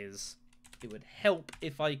that is. It would help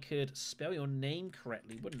if I could spell your name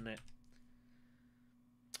correctly, wouldn't it?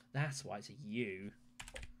 That's why it's a U.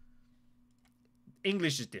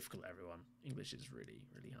 English is difficult, everyone. English is really,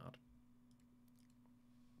 really hard.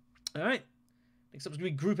 All right. Next up is going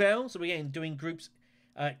to be Group L. So we're doing groups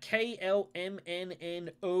K, L, M, N,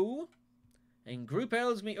 N, O. And Group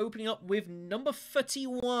L is going to be opening up with number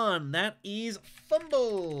 31. That is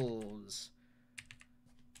Fumbles.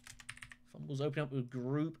 Fumbles opening up with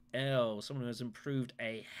Group L. Someone who has improved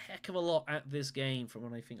a heck of a lot at this game from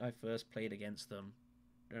when I think I first played against them.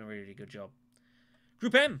 Doing a really, really good job.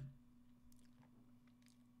 Group M.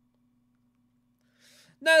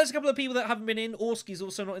 Now, there's a couple of people that haven't been in. Orski's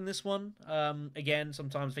also not in this one. Again,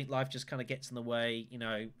 sometimes I think life just kind of gets in the way, you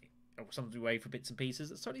know, something's away for bits and pieces.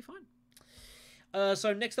 That's totally fine.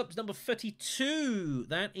 So next up is number 32.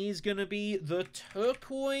 That is going to be the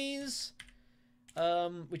Turquoise,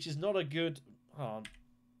 which is not a good...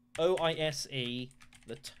 O-I-S-E.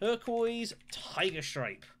 The Turquoise Tiger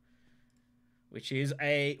Stripe, which is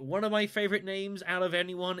one of my favorite names out of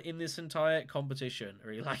anyone in this entire competition. I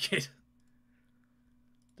really like it.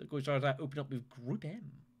 Turquoise Tiger Stripe open up with Group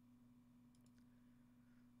M.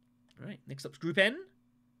 Alright, next up is Group N.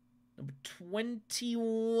 Number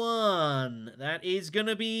 21. That is going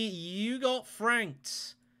to be You Got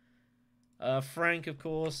Franked. Frank, of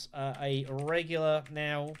course, a regular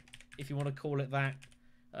now, if you want to call it that.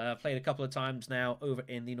 Played a couple of times now over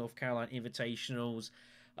in the North Carolina Invitationals.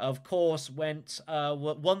 of course, won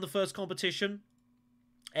the first competition,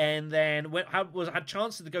 and then had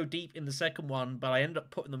chances to go deep in the second one, but I ended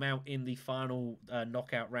up putting them out in the final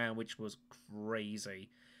knockout round, which was crazy.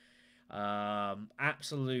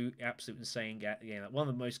 Absolute insane game. One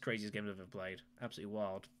of the most craziest games I've ever played. Absolutely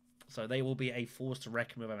wild. So they will be a force to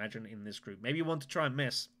reckon with, I imagine, in this group. Maybe one to try and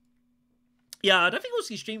miss. Yeah, I don't think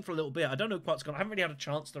Orski's streamed for a little bit. I don't know quite what's going on. I haven't really had a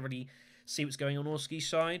chance to really see what's going on Orski's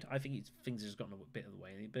side. I think things have just gotten a bit of the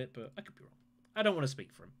way a bit, but I could be wrong. I don't want to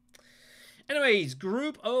speak for him. Anyways,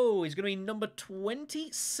 Group O is going to be number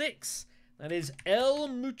 26. That is El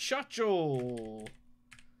Muchacho.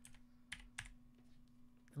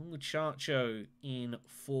 El Muchacho in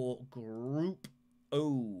for Group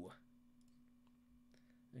O.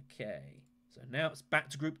 Okay, so now it's back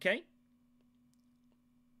to Group K.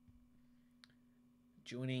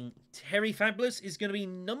 Joining Terry Fabulous is going to be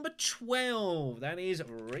number 12. That is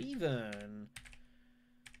Raven.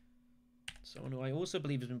 Someone who I also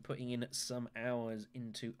believe has been putting in some hours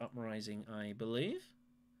into Uprising, I believe.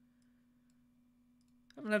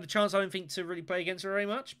 Haven't had a chance, I don't think, to really play against her very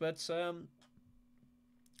much, but hopefully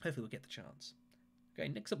we'll get the chance. Okay,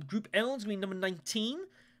 next up, Group L is going to be number 19.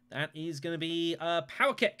 That is going to be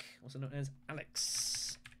Power Kick, also known as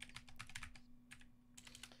Alex.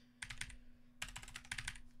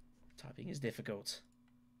 Typing is difficult.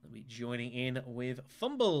 They'll be joining in with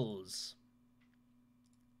Fumbles.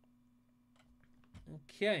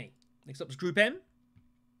 Okay, next up is Group M.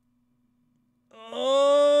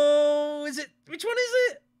 Oh, is it? Which one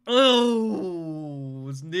is it? Oh,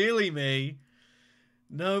 it's nearly me.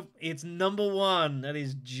 Nope, it's number 1. That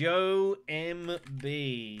is Joe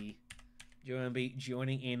MB. Joe MB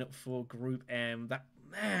joining in for Group M.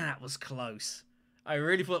 That was close. I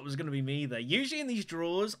really thought it was going to be me there. Usually in these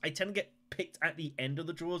draws, I tend to get picked at the end of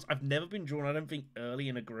the draws. I've never been drawn, I don't think, early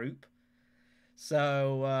in a group.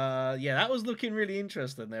 So, yeah, that was looking really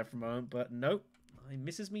interesting there for a moment. But nope, it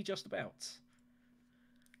misses me just about.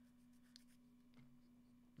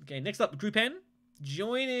 Okay, next up, Group N.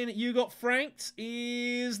 Joining You Got Franked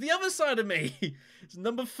is the other side of me. It's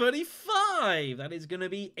number 35. That is going to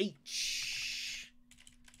be H.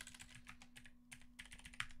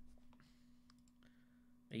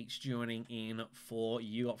 H joining in for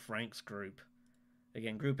You Got Frank's group.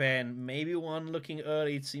 Again, Group N, maybe one looking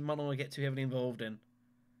early to see, might not want to get too heavily involved in.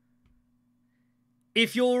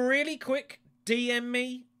 If you're really quick, DM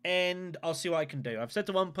me. And I'll see what I can do. I've said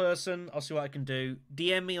to one person, I'll see what I can do.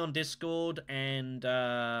 DM me on Discord, and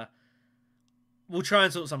we'll try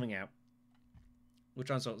and sort something out.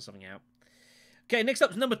 Okay, next up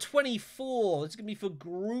is number 24. It's going to be for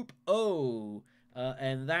Group O.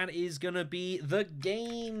 And that is going to be the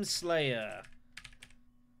Game Slayer,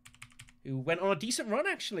 who went on a decent run,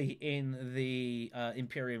 actually, in the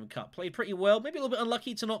Imperium Cup. Played pretty well. Maybe a little bit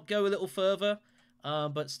unlucky to not go a little further.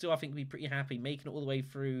 But still, I think we'd be pretty happy making it all the way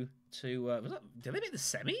through to... did they make the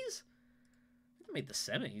semis? I think they made the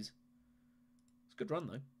semis. It's a good run,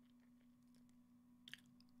 though.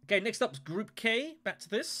 Okay, next up is Group K. Back to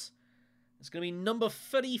this. It's going to be number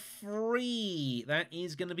 33. That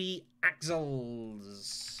is going to be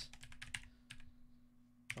Axels.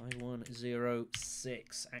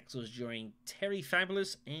 5106. Axels joining Terry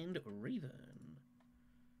Fabulous and Raven.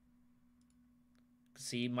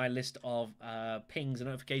 See, my list of pings and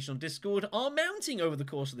notifications on Discord are mounting over the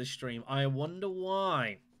course of this stream. I wonder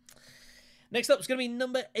why. Next up is going to be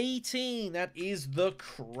number 18. That is the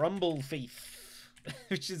Crumble Thief,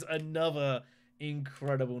 which is another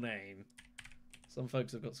incredible name. Some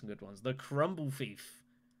folks have got some good ones. The Crumble Thief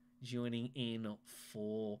joining in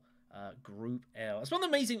for Group L. It's one of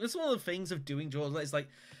the amazing. That's one of the things of doing draws. It's like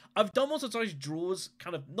I've done lots of times draws,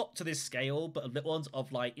 kind of not to this scale, but little ones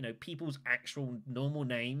of like people's actual normal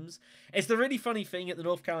names. It's the really funny thing at the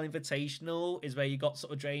North Carolina Invitational is where you got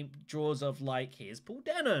sort of draws of like here's Paul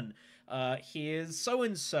Denon, here's so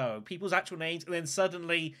and so, people's actual names, and then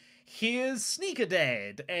suddenly here's Sneaker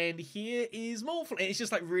Dead, and here is Morphle. It's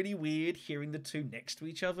just like really weird hearing the two next to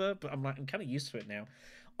each other, but I'm kind of used to it now.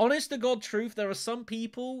 Honest to God truth, there are some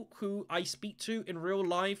people who I speak to in real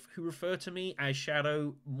life who refer to me as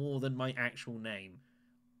Shadow more than my actual name.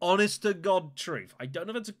 Honest to God truth. I don't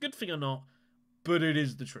know if that's a good thing or not, but it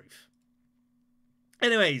is the truth.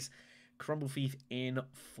 Anyways, Crumble Thief in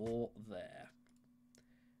for there.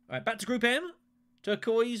 Alright, back to Group M.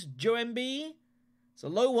 Turquoise, Joe MB. It's a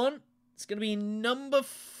low one. It's going to be number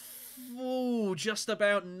 4, just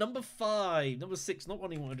about number 5. Number 6, not one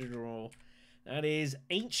he wanted to draw. That is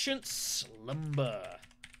Ancient Slumber.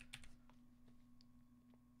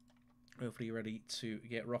 Hopefully you're ready to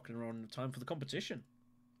get rocking and rolling. Time for the competition.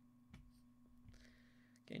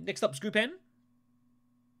 Okay, next up is Group N.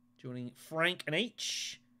 Joining Frank and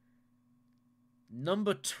H.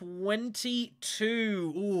 Number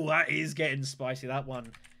 22. Ooh, that is getting spicy, that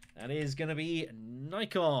one. That is going to be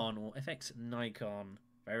Nikon, or FX Nikon.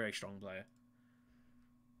 Very, very strong player.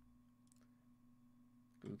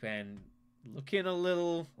 Group N looking a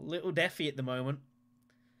little deafy at the moment.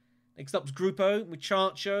 Next up is Group O with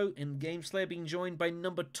Charcho and Gameslayer being joined by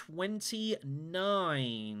number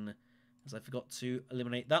 29. As I forgot to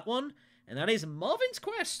eliminate that one. And that is Marvin's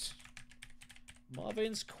Quest.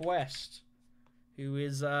 Marvin's Quest. Who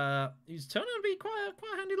is who's turned out to be quite a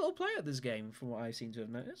handy little player at this game, from what I seem to have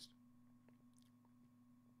noticed.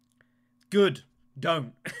 Good.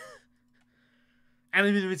 Don't.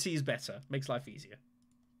 Anonymity is better. Makes life easier.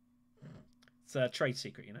 It's a trade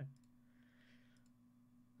secret, you know.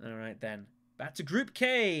 Alright then. Back to Group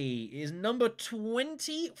K is number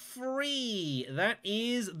 23. That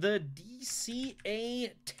is the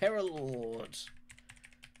DCA Terror Lord.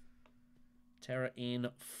 Terror in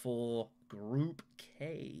for Group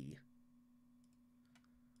K.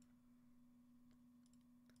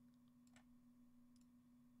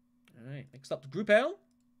 Alright, next up to Group L.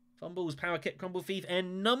 Fumbles, Power Kit, Crumble Thief,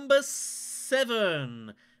 and number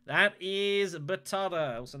 7. That is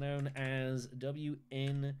Batata, also known as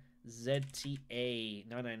WNZTA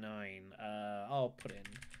 999. I'll put in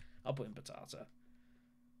Batata.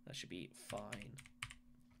 That should be fine.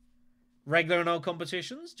 Regular and old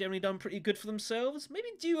competitions generally done pretty good for themselves. Maybe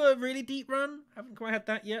do a really deep run. Haven't quite had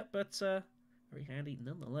that yet, but very handy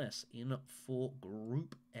nonetheless in for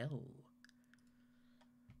Group L.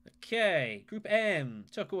 Okay, Group M.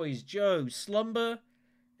 Turquoise, Joe, Slumber,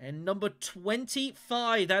 and number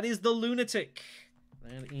 25. That is the Lunatic.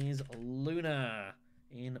 That is Luna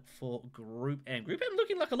in for Group M. Group M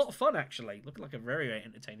looking like a lot of fun, actually. Looking like a very, very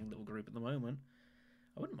entertaining little group at the moment.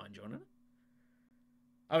 I wouldn't mind joining it.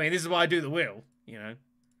 I mean, this is why I do the wheel, you know.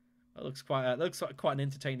 It looks like quite an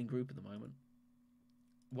entertaining group at the moment.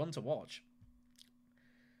 One to watch.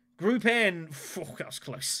 Group N. Oh, that was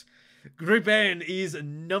close. Group N is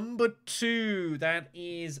number 2. That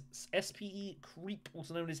is SPE Creep,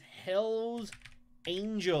 also known as Hell's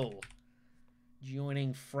Angel.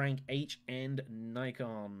 Joining Frank H and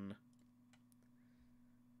Nikon.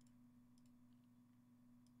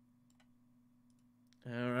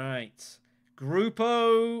 Alright. Group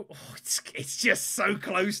O. Oh, it's just so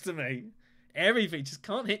close to me. Everything just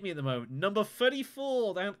can't hit me at the moment. Number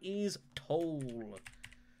 34. That is Toll.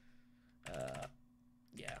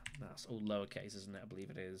 Yeah, that's all lowercase, isn't it? I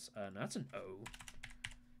believe it is. No, that's an O.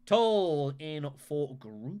 Toll in for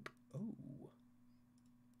Group O.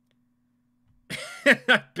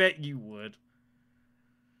 I bet you would.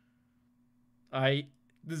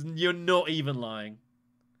 You're not even lying.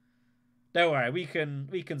 Don't worry, we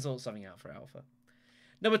can sort something out for Alpha.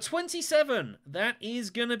 Number 27, that is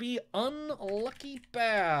gonna be Unlucky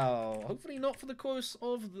Bow. Hopefully not for the course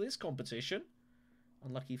of this competition.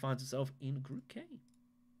 Unlucky finds itself in Group K.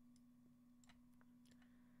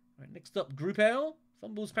 Alright, next up, Group L.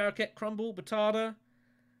 Fumbles, Parakeet, Crumble, Batata.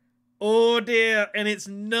 Oh dear, and it's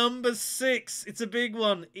number 6. It's a big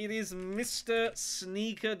one. It is Mr.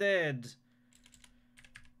 Sneaker Dead.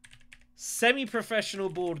 Semi-professional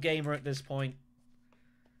board gamer at this point.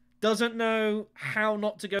 Doesn't know how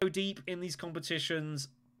not to go deep in these competitions.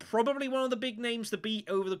 Probably one of the big names to beat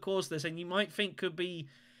over the course of this, and you might think could be,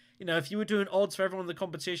 you know, if you were doing odds for everyone in the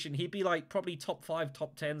competition, he'd be like probably top 5,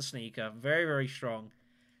 top 10 sneaker. Very, very strong.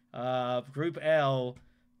 Group L,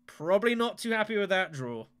 probably not too happy with that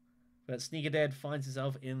draw. But Sneaker Dead finds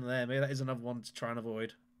himself in there. Maybe that is another one to try and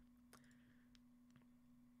avoid.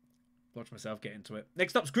 Watch myself get into it.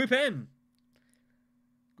 Next up's Group M.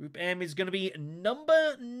 Group M is going to be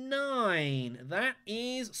number 9. That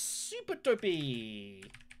is Super Toppy.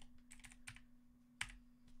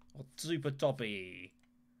 Or Super Toppy.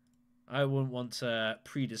 I wouldn't want to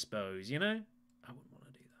predispose, you know? I wouldn't want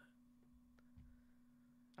to do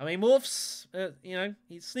that. I mean, Morphs, you know,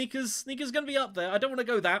 Sneaker's going to be up there. I don't want to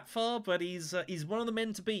go that far, but he's one of the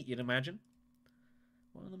men to beat, you'd imagine.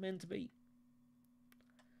 One of the men to beat.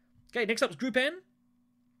 Okay, next up is Group N.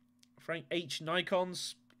 Frank H.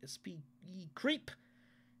 Nikon's SPE Creep.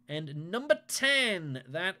 And number 10,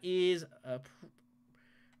 that is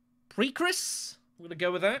Precris. I'm going to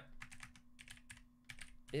go with that.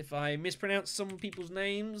 If I mispronounce some people's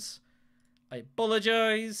names, I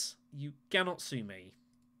apologize. You cannot sue me.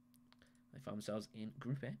 They find themselves in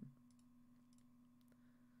Group N.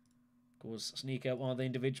 Of course, Sneaker, one of the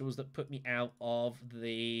individuals that put me out of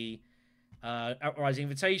the Uprising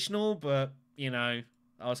Invitational, but, you know,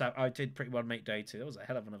 I did pretty well make day 2. That was a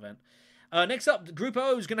hell of an event. Next up, Group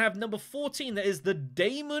O is going to have number 14. That is the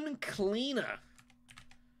Damon Cleaner.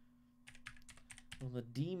 on the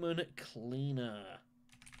Demon Cleaner.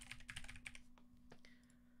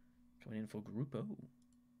 Coming in for Group O.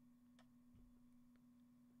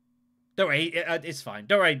 Don't worry, it's fine.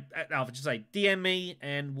 Don't worry, Alpha, just say DM me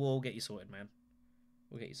and we'll get you sorted, man.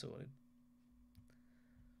 We'll get you sorted.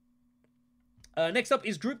 Next up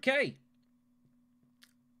is Group K.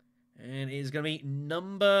 And it is going to be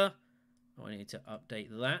number... Oh, I need to update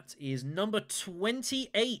that. Is number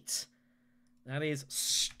 28. That is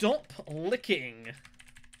Stop Licking.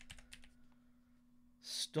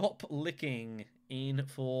 Stop Licking in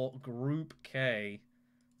for Group K.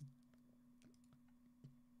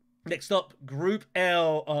 Next up, Group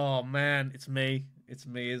L. Oh, man, it's me. It's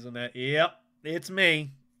me, isn't it? Yep, it's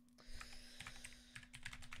me.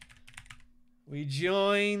 We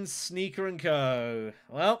join Sneaker & Co.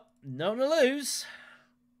 Well, no one to lose.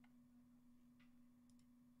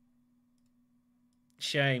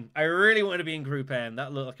 Shame. I really wanted to be in Group N.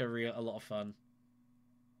 That looked like a lot of fun.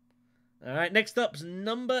 All right, next up's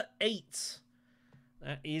number 8.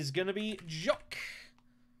 That is going to be Jock.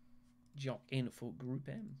 Jock in for Group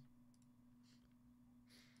N.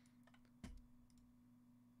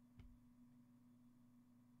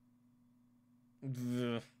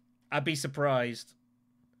 I'd be surprised.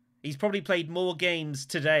 He's probably played more games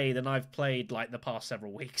today than I've played, like, the past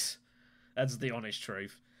several weeks. That's the honest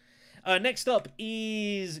truth. Next up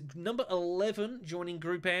is number 11, joining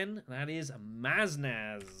Group N. That is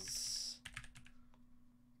Maznaz.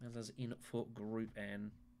 Maznaz in for Group N.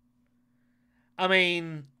 I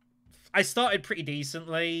mean, I started pretty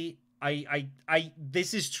decently.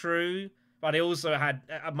 This is true, but I also had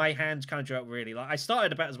my hands kind of drew out really. Like I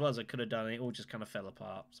started about as well as I could have done, and it all just kind of fell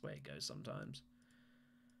apart. That's the way it goes sometimes.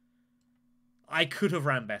 I could have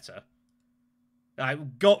ran better. I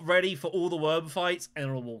got ready for all the worm fights, and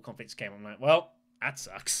all the war conflicts came. I'm like, well, that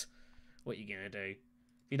sucks. What are you gonna do? If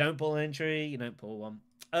you don't pull an entry, you don't pull one.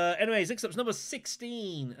 Anyways, next up's number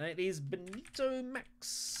 16. It is Benito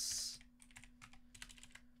Max.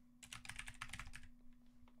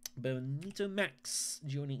 Benito Max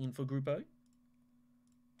joining in for Group O.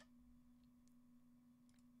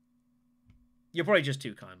 You're probably just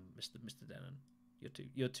too kind, Mr. Denon.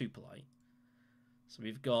 You're too polite. So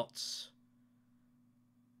we've got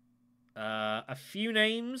a few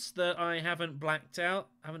names that I haven't blacked out.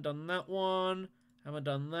 Haven't done that one. Haven't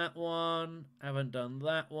done that one. Haven't done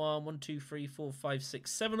that one. 1, 2, 3, 4, 5,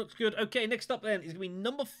 6, 7 looks good. Okay, next up then is gonna be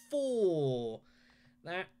number 4.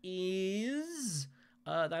 That is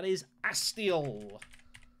Astiel.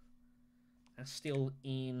 Astiel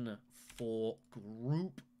in for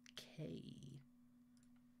Group K.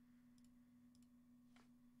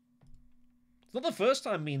 It's not the first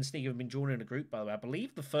time me and Sneaker have been drawn in a group, by the way. I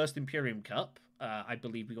believe the first Imperium Cup, I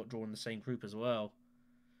believe we got drawn in the same group as well.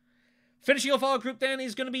 Finishing off our group then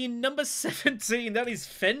is going to be number 17. That is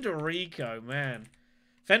Federico, man.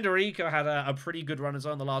 Federico had a pretty good run as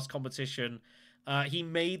well in the last competition. He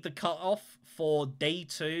made the cutoff for day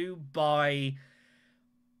 2 by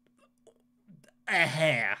a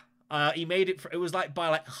hair. He made it. It was like by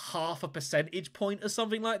like half a percentage point or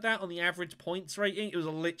something like that on the average points rating. It was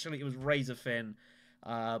razor thin.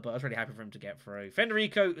 But I was really happy for him to get through.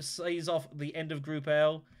 Federico says off the end of Group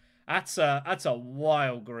L. That's a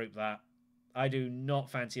wild group. That I do not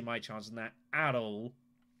fancy my chance in that at all.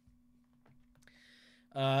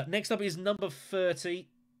 Next up is number 30.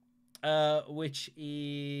 Which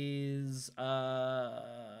is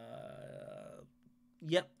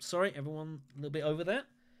yep, sorry everyone, a little bit over there.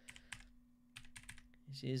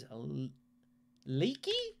 This is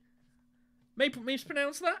Leaky? Maybe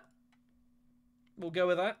mispronounce that. We'll go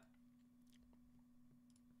with that.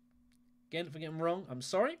 Again, if I get them wrong, I'm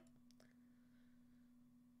sorry.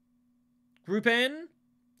 Group N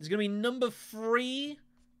is going to be number 3.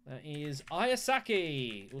 That is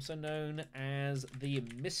Ayasaki, also known as the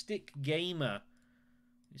Mystic Gamer.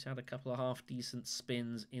 He's had a couple of half-decent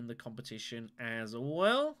spins in the competition as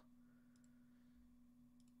well.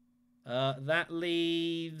 That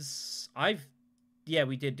leaves... Yeah,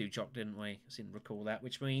 we did do Jock, didn't we? I didn't recall that,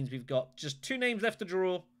 which means we've got just 2 names left to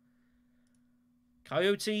draw.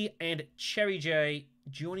 Coyote and Cherry J.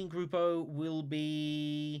 Joining Group O will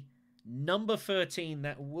be number 13.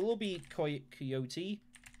 That will be Coyote.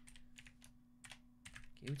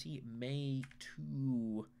 Coyote May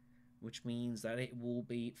 2, which means that it will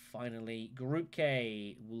be finally Group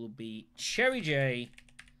K will be Cherry J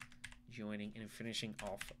joining and finishing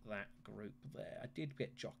off that group there. I did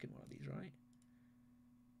get Jock in one of these, right?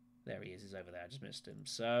 There he is. He's over there. I just missed him.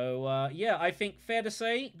 So, yeah, I think fair to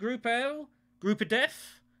say Group L, Group of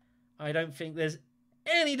Death. I don't think there's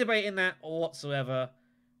any debate in that whatsoever.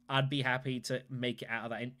 I'd be happy to make it out of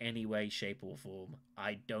that in any way, shape, or form.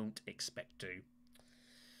 I don't expect to.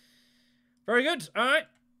 Very good. All right.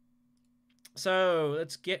 So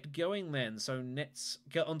let's get going then. So let's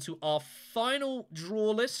get onto our final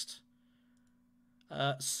draw list.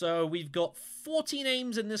 So we've got 40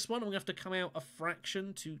 names in this one. We're going to have to come out a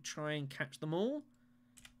fraction to try and catch them all.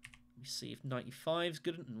 Let me see if 95 is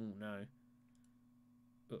good. Oh, no.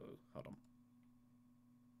 Uh-oh. Hold on.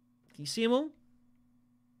 Can you see them all?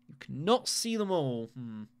 You cannot see them all.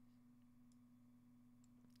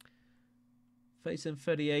 37,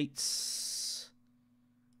 38.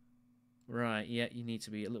 Right, yeah, you need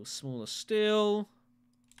to be a little smaller still.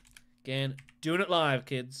 Again, doing it live,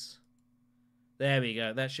 kids. There we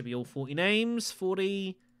go. That should be all 40 names.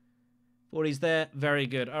 40. 40's there. Very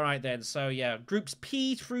good. All right, then. So, yeah, groups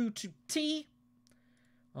P through to T.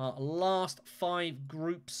 Our last 5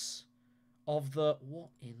 groups of the... What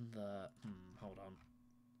in the... hold on.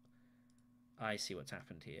 I see what's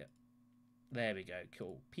happened here. There we go.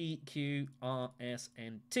 Cool. P, Q, R, S,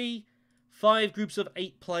 and T. 5 groups of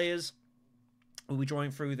 8 players. We'll be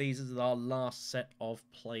drawing through these. This is our last set of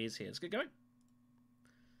players here. Let's get going.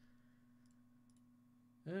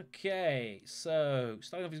 Okay, so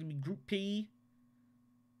starting off is going to be Group P.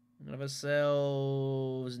 We're going to have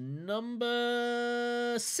ourselves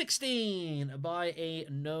number 16 by a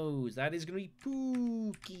nose. That is going to be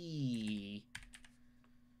Pookie.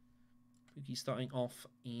 Pookie starting off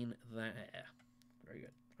in there. Very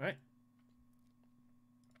good. All right.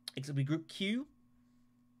 Next will be Group Q.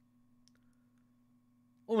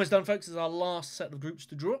 Almost done, folks. This is our last set of groups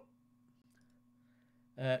to draw.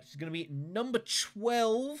 She's going to be number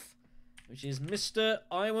 12, which is Mr.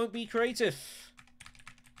 I Won't Be Creative.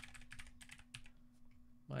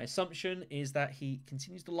 My assumption is that he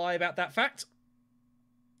continues to lie about that fact.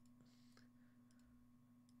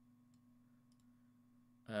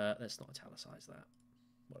 Let's not italicize that.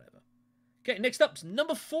 Whatever. Okay, next up's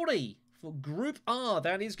number 40 for Group R.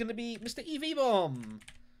 That is going to be Mr. EV Bomb,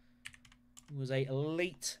 who was a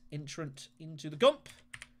late entrant into the comp.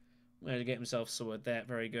 Going to get himself sorted there.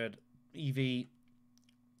 Very good. EV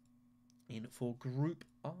in for Group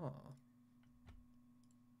R.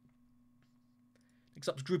 Next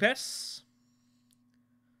up is Group S.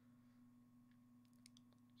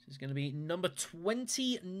 This is going to be number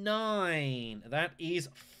 29. That is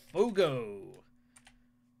Fogo.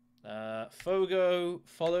 Fogo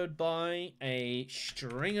followed by a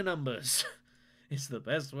string of numbers. It's the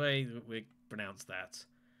best way that we pronounce that.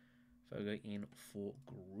 Fogo in for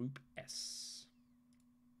Group S.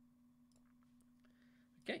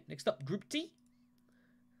 Okay, next up, Group T.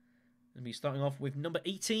 We'll be starting off with number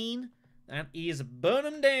 18. That is Burn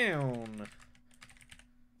 'Em Down.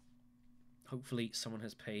 Hopefully someone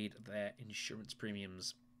has paid their insurance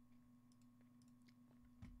premiums.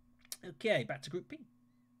 Okay, back to Group P.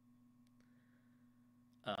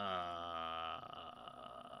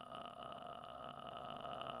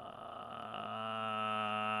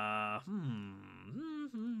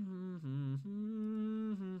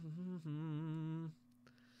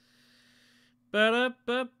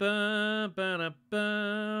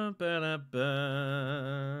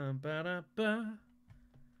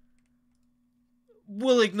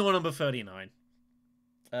 We'll ignore number 39.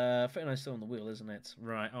 39 is still on the wheel, isn't it?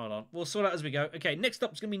 Right, hold on. We'll sort out as we go. Okay, next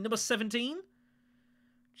up is going to be number 17,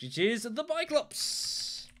 which is the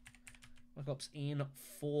Biclops. Biclops in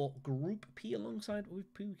for Group P alongside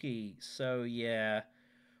with Pookie. So, yeah.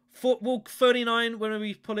 We'll 39, when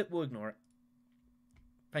we pull it, we'll ignore it.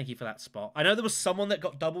 Thank you for that spot. I know there was someone that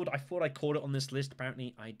got doubled. I thought I caught it on this list.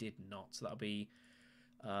 Apparently, I did not. So that'll be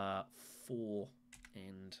 4,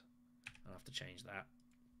 and I'll have to change that.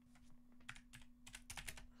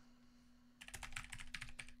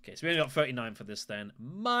 Okay, so we only got 39 for this then.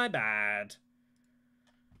 My bad.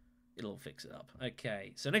 It'll fix it up.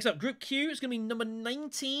 Okay, so next up, Group Q is going to be number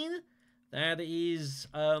 19. That is,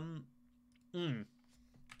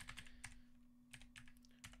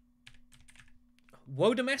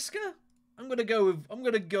 Wodameska? I'm gonna go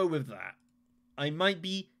with that. I might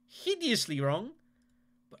be hideously wrong,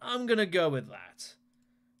 but I'm gonna go with that.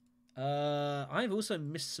 I've also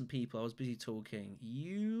missed some people. I was busy talking.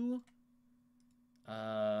 You're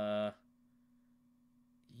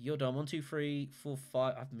done. 1, 2, 3, 4,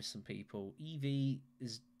 5. I've missed some people. EV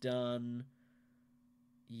is done.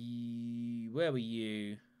 Where were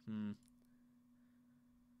you? I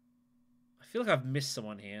feel like I've missed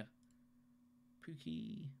someone here.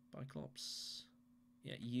 Pookie, Biclops.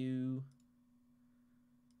 Yeah, you.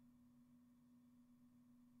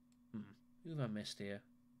 Who have I missed here?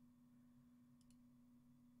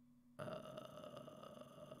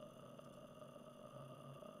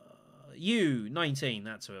 U19,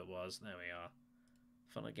 that's who it was. There we are.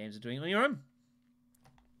 Fun like games are doing it on your own.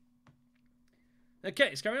 Okay,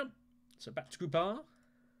 let's carry on. So back to Group R.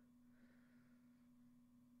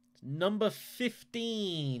 Number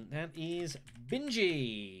 15. That is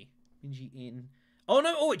Bingy. Bingy in. Oh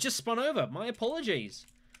no! Oh, it just spun over. My apologies.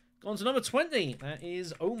 Gone to number 20. That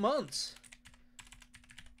is Omont.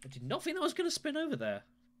 I did not think I was going to spin over there.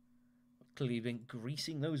 Clearly been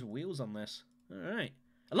greasing those wheels on this. All right.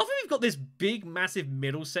 I love how we've got this big, massive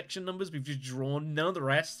middle section numbers we've just drawn. None of the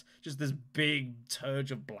rest. Just this big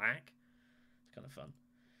turge of black. It's kind of fun.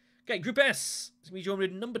 Okay, Group S. It's going to be joined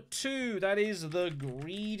with number 2. That is the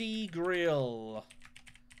Greedy Grill.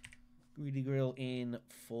 Greedy Grill in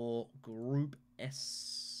for Group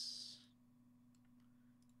S.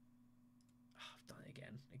 Oh, I've done it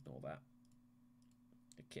again. Ignore that.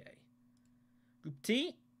 Okay. Group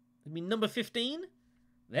T. I mean, number 15.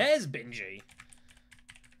 There's Bingy.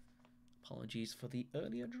 Apologies for the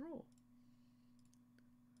earlier draw.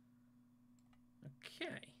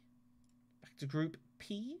 Okay. Back to Group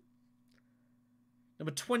P.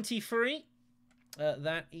 Number 23.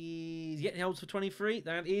 That is... Yeah, he holds for 23.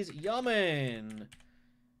 That is Yamin.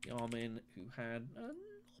 Yamin, who had a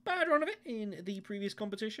bad run of it in the previous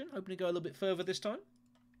competition. Hoping to go a little bit further this time.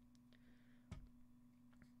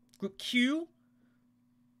 Group Q.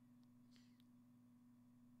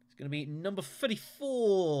 It's going to be number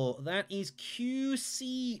 34. That is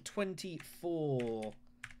QC24.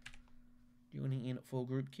 Joining in for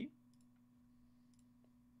Group Q.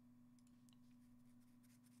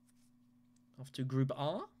 Off to Group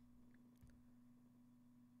R.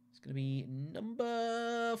 It's going to be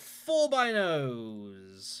number 4 by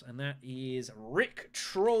nose. And that is Rick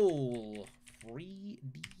Troll. 3D.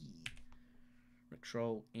 Rick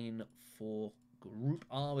Troll in for Group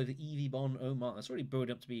R with Evie Bon Omar. That's already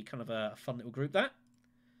building up to be kind of a fun little group, that.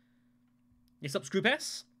 Next up's Group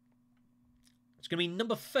S. It's going to be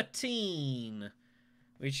number 13,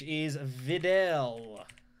 which is Vidal.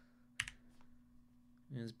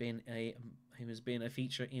 He has been a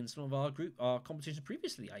feature in some of our competitions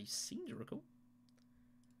previously, I seem to recall.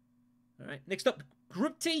 All right, next up,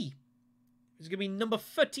 Group T. It's going to be number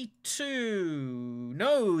 32.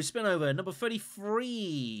 No, spin over. Number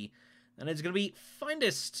 33. And it's going to be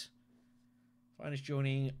Finest. Finest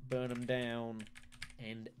joining Burnham Down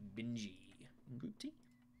and Bingy in Group T.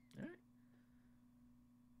 All right.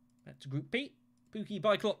 Back to Group P. Pookie,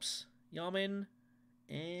 Biclops, Yamin,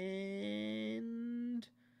 and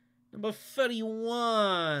number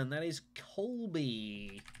 31. That is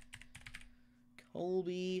Colby.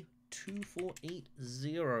 Colby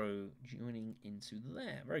 2480 joining into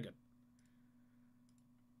there. Very good.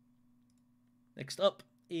 Next up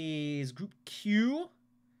is Group Q.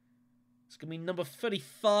 It's going to be number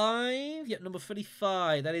 35. Yep, number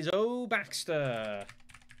 35. That is O. Baxter.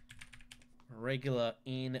 Regular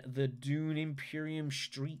in the Dune Imperium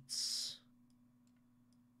streets.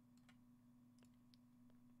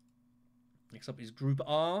 Next up is Group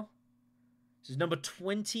R. This is number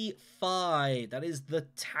 25. That is the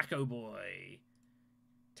Taco Boy.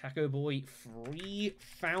 Taco Boy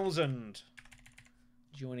 3000.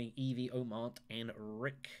 Joining Evie, Omant, and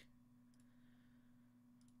Rick.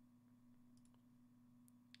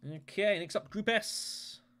 Okay, next up, Group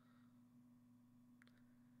S.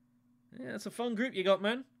 Yeah, that's a fun group you got,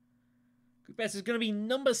 man. Group S is going to be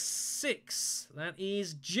number 6. That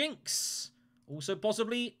is Jinx. Also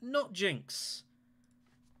possibly not Jinx.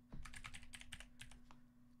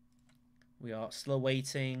 We are still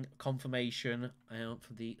awaiting confirmation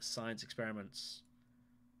for the science experiments.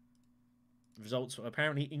 The results were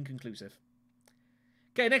apparently inconclusive.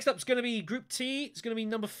 Okay, next up is going to be Group T. It's going to be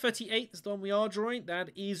number 38. That's the one we are drawing. That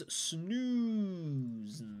is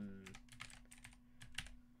Snoozin.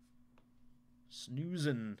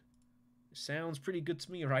 Snoozin. Sounds pretty good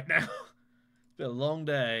to me right now. It's been a long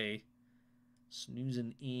day.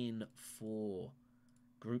 Snoozin in for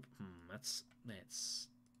Group. That's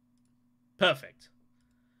perfect.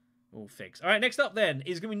 All fixed. All right, next up then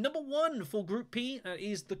is going to be number 1 for Group P. That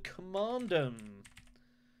is the Commandum.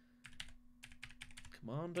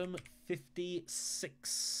 Commandum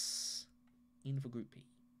 56 in for Group P.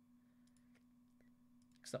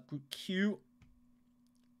 Next up, Group Q.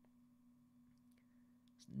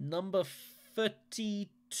 It's number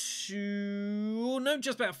 32. No,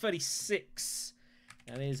 just about 36.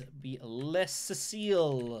 That is the Les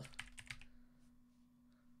Cecile.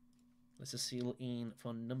 Les Cecile in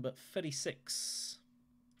for number 36.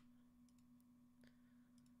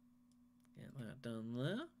 Get that done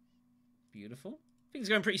there. Beautiful. Things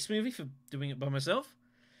are going pretty smoothly for doing it by myself.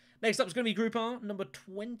 Next up is going to be Group R, number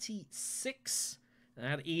 26.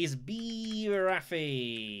 That is B.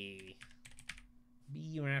 Raffi.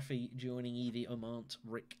 B. Raffi joining Evie, Omant,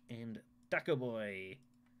 Rick, and Dako Boy.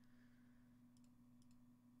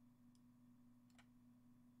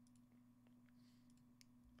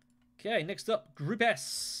 Okay, next up, Group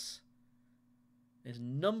S. Is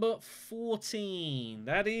number 14.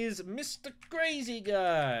 That is Mr. Crazy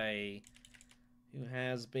Guy, who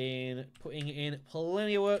has been putting in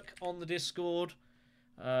plenty of work on the Discord.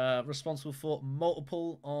 Responsible for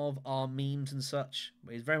multiple of our memes and such.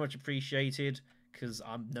 But he's very much appreciated, because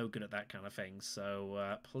I'm no good at that kind of thing.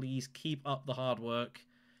 So please keep up the hard work,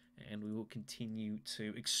 and we will continue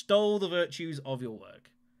to extol the virtues of your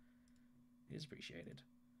work. It is appreciated.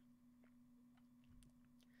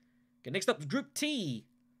 Okay, next up, Group T.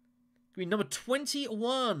 Number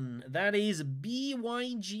 21. That is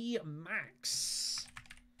BYG Max.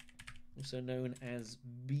 Also known as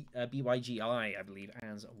BYGI, I believe,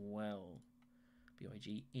 as well.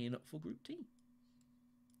 BYG in for Group T.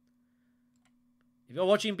 If you're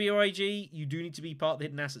watching BYG, you do need to be part of the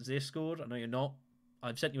Hidden Assets Discord. I know you're not.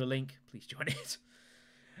 I've sent you a link. Please join it.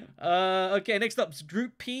 Okay, next up is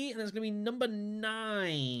Group P, and that's going to be number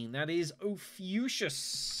 9. That is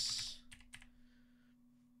Ophiuchus.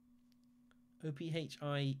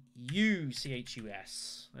 Ophiuchus.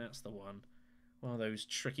 That's the one. One of those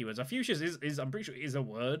tricky words. Ophiuchus is I'm pretty sure is a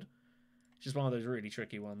word. It's just one of those really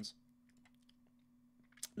tricky ones.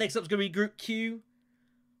 Next up is going to be Group Q.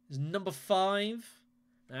 Is number 5.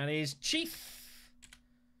 That is Chief.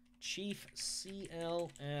 Chief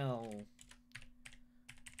CLL.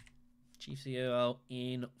 Chief CLL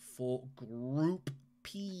in for Group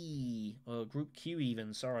P. Or Group Q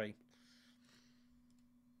even, sorry.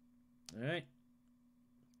 Alright.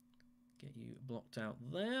 Get you blocked out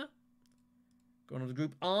there. Going on to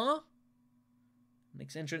Group R.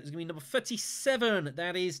 Next entrant is going to be number 37.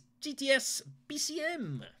 That is GTS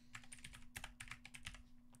BCM.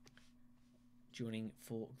 Joining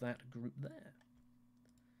for that group there.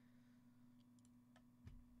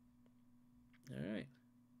 Alright.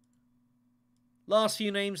 Last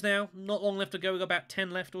few names now. Not long left to go. We've got about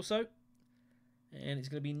 10 left or so. And it's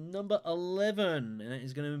going to be number 11. And that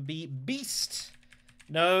is going to be Beast.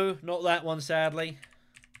 No, not that one, sadly.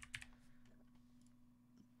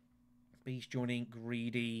 Beast joining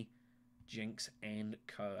Greedy, Jinx, and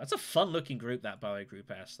Co. That's a fun-looking group, that Bio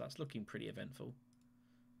Group S. That's looking pretty eventful.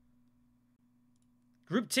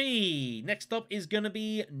 Group T. Next up is going to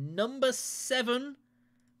be number 7.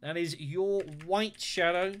 That is your White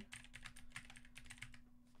Shadow.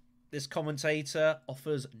 This commentator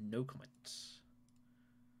offers no comments.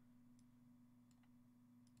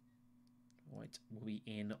 White will be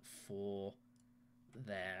in for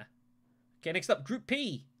there. Okay, next up, Group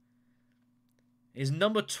P is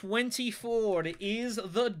number 24. And it is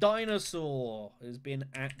the Dinosaur, who's been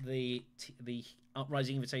at the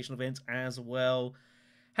Uprising Invitational event as well.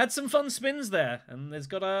 Had some fun spins there, and there's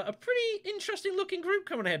got a pretty interesting looking group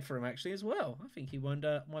coming ahead for him actually as well. I think he won't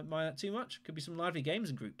mind that too much. Could be some lively games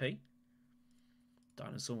in Group P.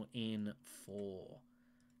 Dinosaur in for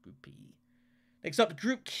Group P. Next up,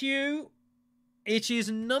 Group Q. It is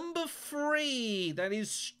number 3. That is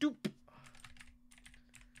Stoop.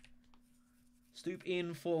 Stoop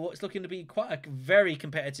in for what's looking to be quite a very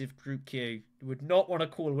competitive Group Q. Would not want to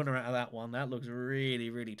call a winner out of that one. That looks really,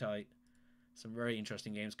 really tight. Some very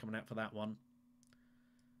interesting games coming out for that one.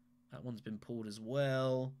 That one's been pulled as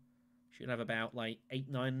well. Should have about like 8,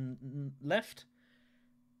 9 left.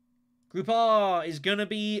 Group R is gonna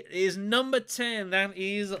be number 10. That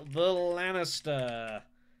is the Lannister.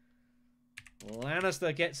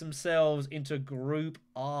 Lannister gets themselves into Group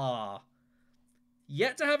R.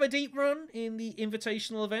 Yet to have a deep run in the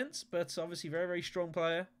invitational events, but obviously very, very strong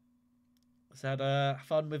player. Has had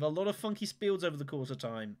fun with a lot of funky spills over the course of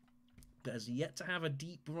time. But has yet to have a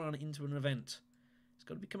deep run into an event. It's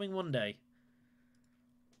got to be coming one day.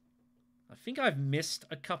 I think I've missed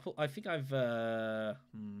a couple. I think I've... We'll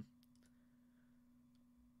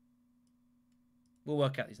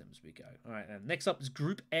work out these numbers as we go. Alright, then. Next up is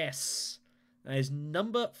Group S. That is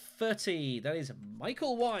number 30. That is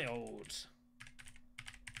Michael Wild.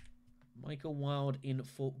 Michael Wild in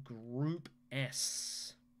for Group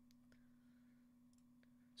S.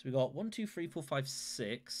 So we got 1, 2, 3, 4, 5,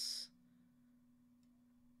 6.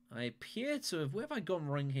 I appear to have... Where have I gone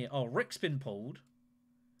wrong here? Oh, Rick's been pulled.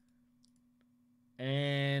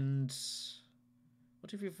 And... 1,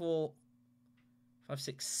 2, 3, 4, 5,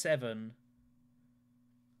 6, 7.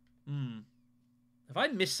 Have I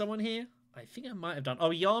missed someone here? I think I might have done. Oh,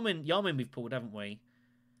 Yarman we've pulled, haven't we?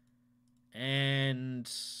 And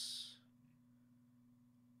 2,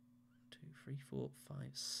 3, 4, 5,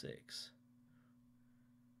 6.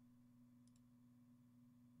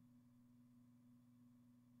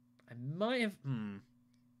 I might have...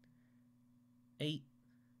 8.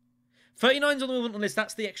 39's on the movement list.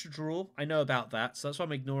 That's the extra draw. I know about that, so that's why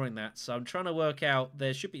I'm ignoring that. So I'm trying to work out.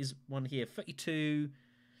 There should be one here. 32.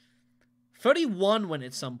 31 went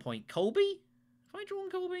at some point. Colby? Have I drawn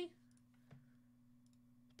Colby?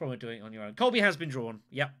 Probably doing it on your own. Colby has been drawn.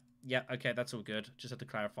 Yep. Yeah, okay, that's all good. Just had to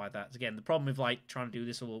clarify that. Again, the problem with like trying to do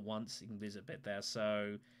this all at once, you can lose a bit there.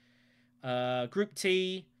 So, Group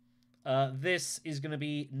T, this is going to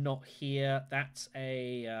be not here. That's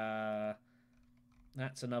a,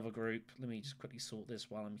 that's another group. Let me just quickly sort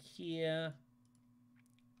this while I'm here.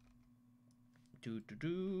 Do.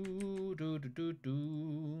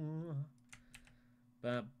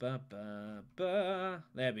 There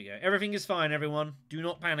we go. Everything is fine, everyone. Do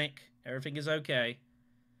not panic. Everything is okay.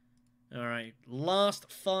 Alright,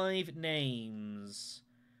 last 5 names.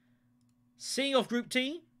 Seeing off Group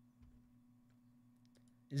T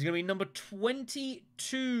is going to be number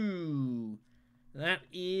 22. That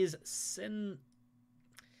is It's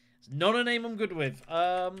not a name I'm good with.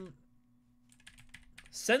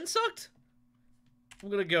 Sensucked? I'm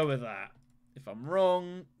going to go with that. If I'm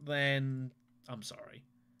wrong, then I'm sorry.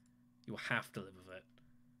 You'll have to live with it.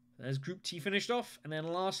 There's Group T finished off. And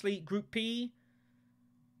then lastly, Group P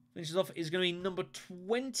finishes off is going to be number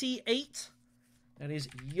 28. That is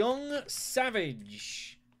Young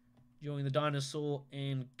Savage. Joining the Dinosaur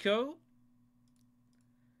and Co.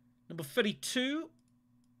 Number 32.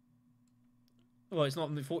 Well, it's not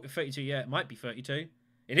 32 yet. It might be 32.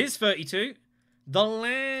 It is 32. The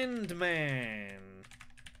Landman.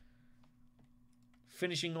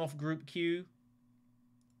 Finishing off Group Q.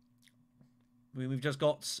 We've just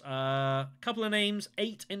got a couple of names.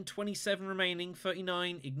 8 and 27 remaining.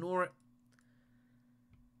 39. Ignore it.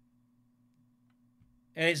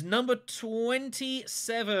 And it's number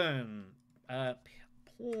 27.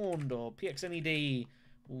 Pawned or PXNED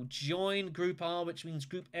will join Group R, which means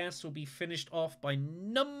Group S will be finished off by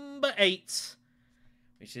number 8,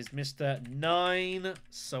 which is Mr. 9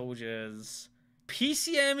 Soldiers.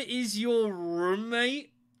 PCM is your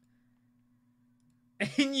roommate?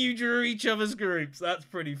 And you drew each other's groups. That's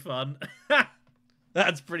pretty fun.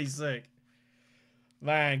 That's pretty sick.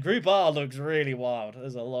 Man, Group R looks really wild.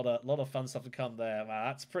 There's a lot of fun stuff to come there. Man,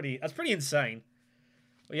 that's pretty insane.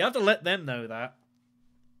 Well, you have to let them know that.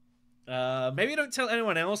 Maybe don't tell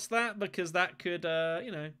anyone else that, because that could,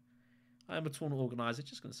 you know, I'm a tournament organizer.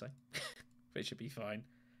 Just gonna say, but it should be fine.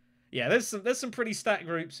 Yeah, there's some pretty stacked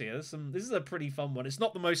groups here. This is a pretty fun one. It's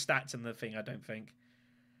not the most stacked in the thing, I don't think.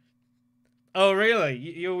 Oh, really?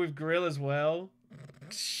 You're with Grill as well?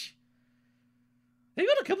 They've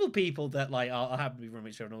got a couple of people that like I'll happen to be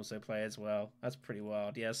roommates and also play as well. That's pretty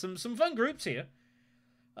wild. Yeah, some fun groups here.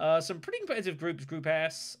 Some pretty competitive groups. Group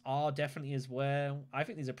S are definitely as well. I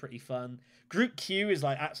think these are pretty fun. Group Q is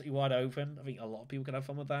like absolutely wide open. I think a lot of people can have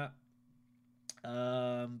fun with that.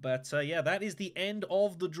 But yeah, that is the end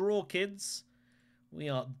of the draw, kids. We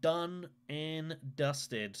are done and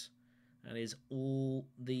dusted. That is all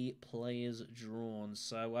the players drawn.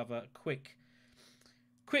 So we'll have a quick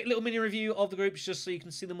little mini review of the groups just so you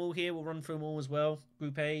can see them all here. We'll run through them all as well.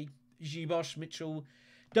 Group A, Gibosh, Mitchell,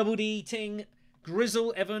 Double D, Ting,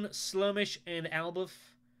 Grizzle, Evan, Slurmish, and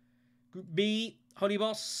Albuth. Group B,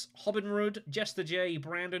 Honeyboss, Hobbenrud, Jester J,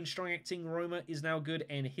 Brandon, Strong Acting, Roma is now good,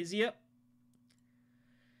 and Hizia.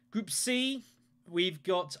 Group C, we've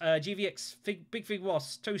got GVX, Big Fig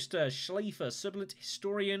Was, Toaster, Schleifer, Sublent,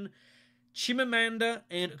 Historian, Chimamanda,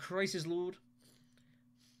 and Crisis Lord.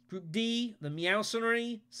 Group D, the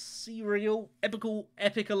Meowsonary, Serial,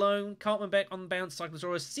 Epic Alone, Cartman Beck, On the Bounce,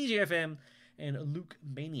 Cyclosaurus, CJFM, and Luke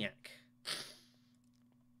Maniac.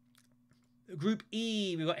 Group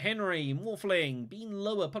E, we've got Henry, Morphling, Bean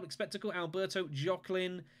Lower, Public Spectacle, Alberto,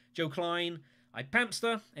 Jocelyn, Joe Klein,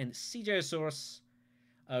 iPamster, and CJosaurus.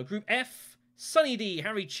 Group F, Sunny D,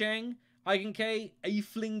 Harry Cheng, Eigen K,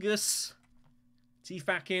 Aflingus,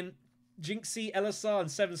 T-Fakin, Jinxie, LSR,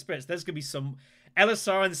 and Seven Spirits. There's going to be some...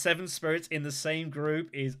 LSR and Seven Spirits in the same group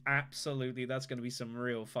is absolutely... That's going to be some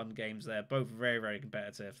real fun games there. Both very, very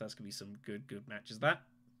competitive. That's going to be some good matches, that.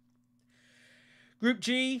 Group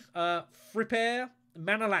G, Fripper,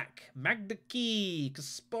 Manalak, Magda Key,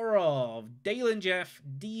 Kasparov, Dalen Jeff,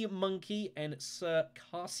 D Monkey, and Sir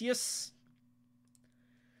Cassius.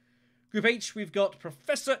 Group H, we've got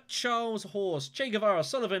Professor Charles Horse, Che Guevara,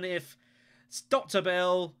 Sullivan If, Dr.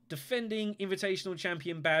 Bell, defending Invitational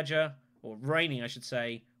Champion Badger, or reigning, I should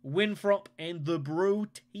say, Winthrop, and the Bro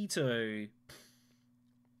Tito.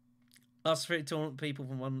 Us 3 tournament people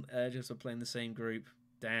from one just are playing the same group.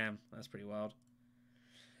 Damn, that's pretty wild.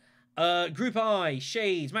 Group I,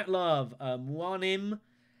 Shades, Matt Love, Muanim,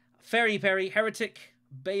 Fairy Perry, Heretic,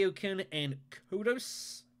 Bayokan, and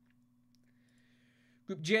Kodos.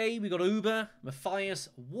 Group J, we got Uber, Matthias,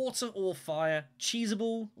 Water or Fire,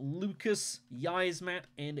 Cheesable, Lucas, Yismat,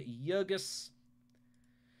 and Jurgis.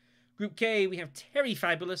 Group K, we have Terry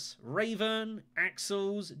Fabulous, Raven,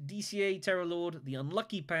 Axels, DCA Terrorlord, The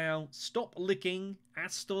Unlucky Pal, Stop Licking,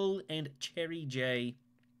 Astol, and Cherry J.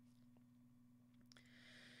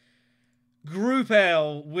 Group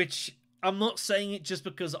L, which I'm not saying it just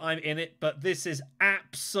because I'm in it, but this is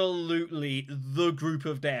absolutely the group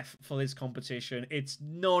of death for this competition. It's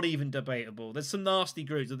not even debatable. There's some nasty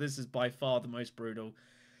groups, but this is by far the most brutal.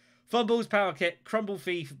 Fumbles, Power Kit, Crumble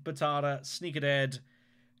Thief, Batata, Sneaker Dead,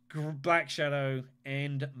 Black Shadow,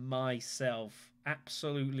 and myself.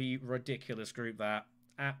 Absolutely ridiculous group, that.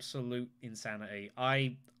 Absolute insanity.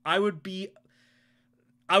 I would be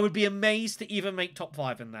amazed to even make top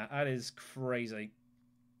 5 in that. That is crazy.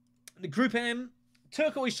 The Group M,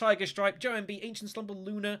 Turquoise Tiger Stripe, Joe MB, Ancient Slumber,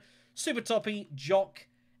 Luna, Super Toppy, Jock,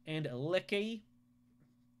 and Lecky.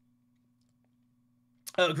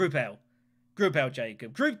 Group L. Group L,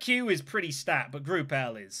 Jacob. Group Q is pretty stat, but Group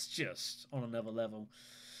L is just on another level.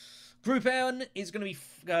 Group N is going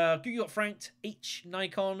to be you got Franked, H,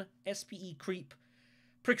 Nikon, SPE Creep,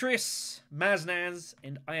 Precarious, Maznaz,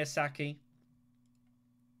 and Ayasaki.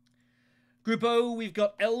 Group O, we've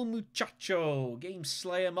got El Muchacho, Game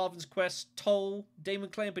Slayer, Marvin's Quest, Toll, Damon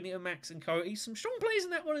Clay, Benito Max, and Coyote. Some strong players in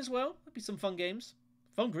that one as well. That'd be some fun games.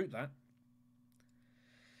 Fun group, that.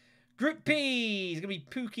 Group P is going to be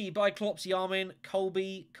Pookie, Biclops, Yarmin,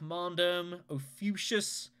 Colby, Commandum,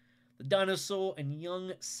 Ophusius, The Dinosaur, and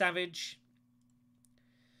Young Savage.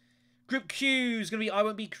 Group Q is going to be I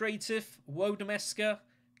Won't Be Creative, Woe Domesca,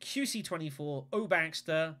 QC24, O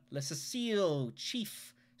Baxter, Le Cecile,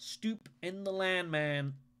 Chief, Stoop, and the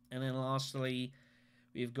Landman. And then lastly,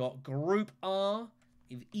 we've got Group R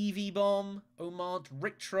with EV Bomb, Omant,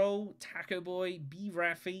 Rick Troll, Taco Boy, B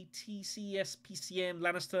Raffy, TCS, PCM,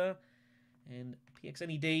 Lannister, and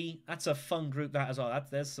PXNED. That's a fun group, that as well.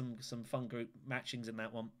 There's some fun group matchings in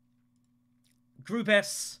that one. Group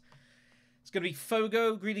S, it's going to be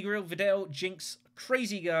Fogo, Greedy Grill, Vidal, Jinx,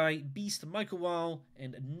 Crazy Guy, Beast, Michael Weil,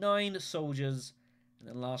 and 9 Soldiers. And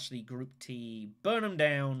then lastly, Group T, Burn 'em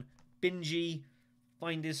Down, Bingy,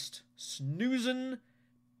 Findest, Snoozin,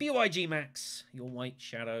 BYG Max, Your White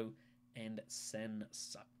Shadow, and Sen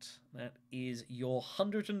Sucked. That is your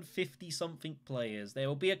 150-something players. There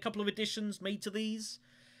will be a couple of additions made to these.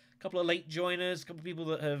 A couple of late joiners, a couple of people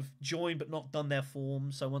that have joined but not done their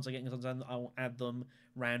form. So once I get into them, I will add them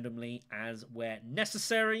randomly as where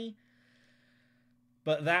necessary.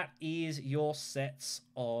 But that is your sets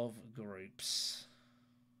of groups.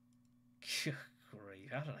 Great.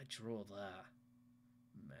 How did I draw that?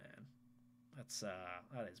 Man.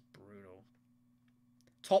 That is brutal.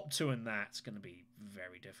 Top 2 in that's going to be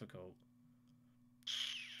very difficult.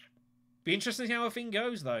 Be interesting how a thing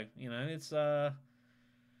goes, though. You know, it's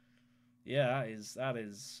yeah, that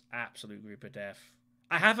is absolute group of death.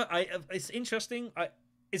 It's interesting.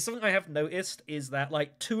 It's something I have noticed is that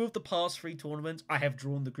like 2 of the past 3 tournaments I have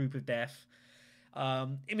drawn the group of death. I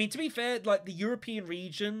mean, to be fair, like the European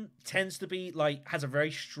region tends to be like has a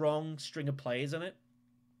very strong string of players in it.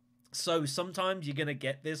 So sometimes you're gonna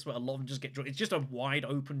get this where a lot of them just get drawn. It's just a wide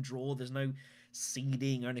open draw. There's no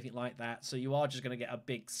seeding or anything like that. So you are just gonna get a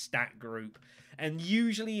big stat group. And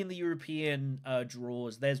usually in the European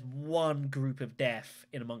draws, there's one group of death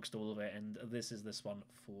in amongst all of it, and this is this one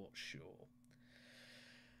for sure.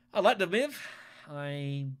 I like the Miv.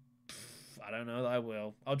 I don't know that I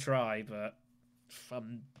will. I'll try, but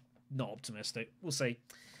I'm not optimistic. We'll see.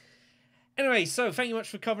 Anyway, so thank you much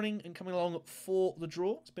for coming along for the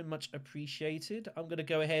draw. It's been much appreciated. I'm going to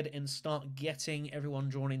go ahead and start getting everyone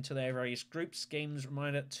drawn into their various groups. Games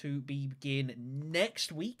reminder to begin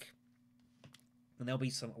next week. And there'll be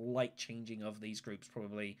some light changing of these groups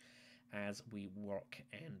probably as we rock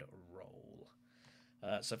and roll.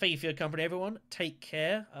 So thank you for your company, everyone. Take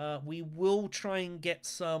care. We will try and get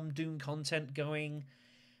some Dune content going.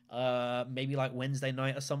 Maybe like Wednesday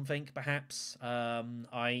night or something, perhaps.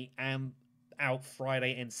 I am out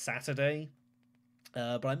Friday and Saturday.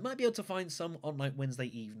 But I might be able to find some on like Wednesday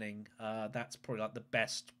evening. That's probably like the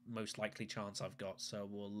best, most likely chance I've got. So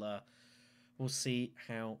we'll see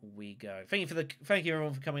how we go. Thank you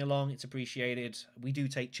everyone for coming along. It's appreciated. We do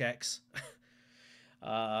take checks.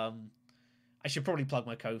 I should probably plug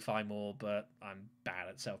my Ko-Fi more, but I'm bad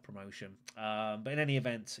at self-promotion. But in any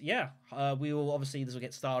event, yeah, we will obviously, this will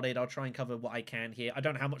get started. I'll try and cover what I can here. I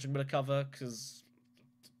don't know how much I'm going to cover because,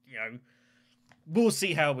 you know, we'll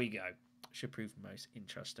see how we go. Should prove most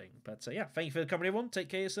interesting. But yeah, thank you for coming, everyone. Take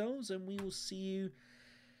care of yourselves, and we will see you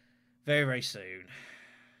very, very soon.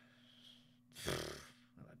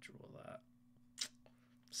 I draw that.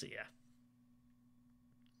 So yeah,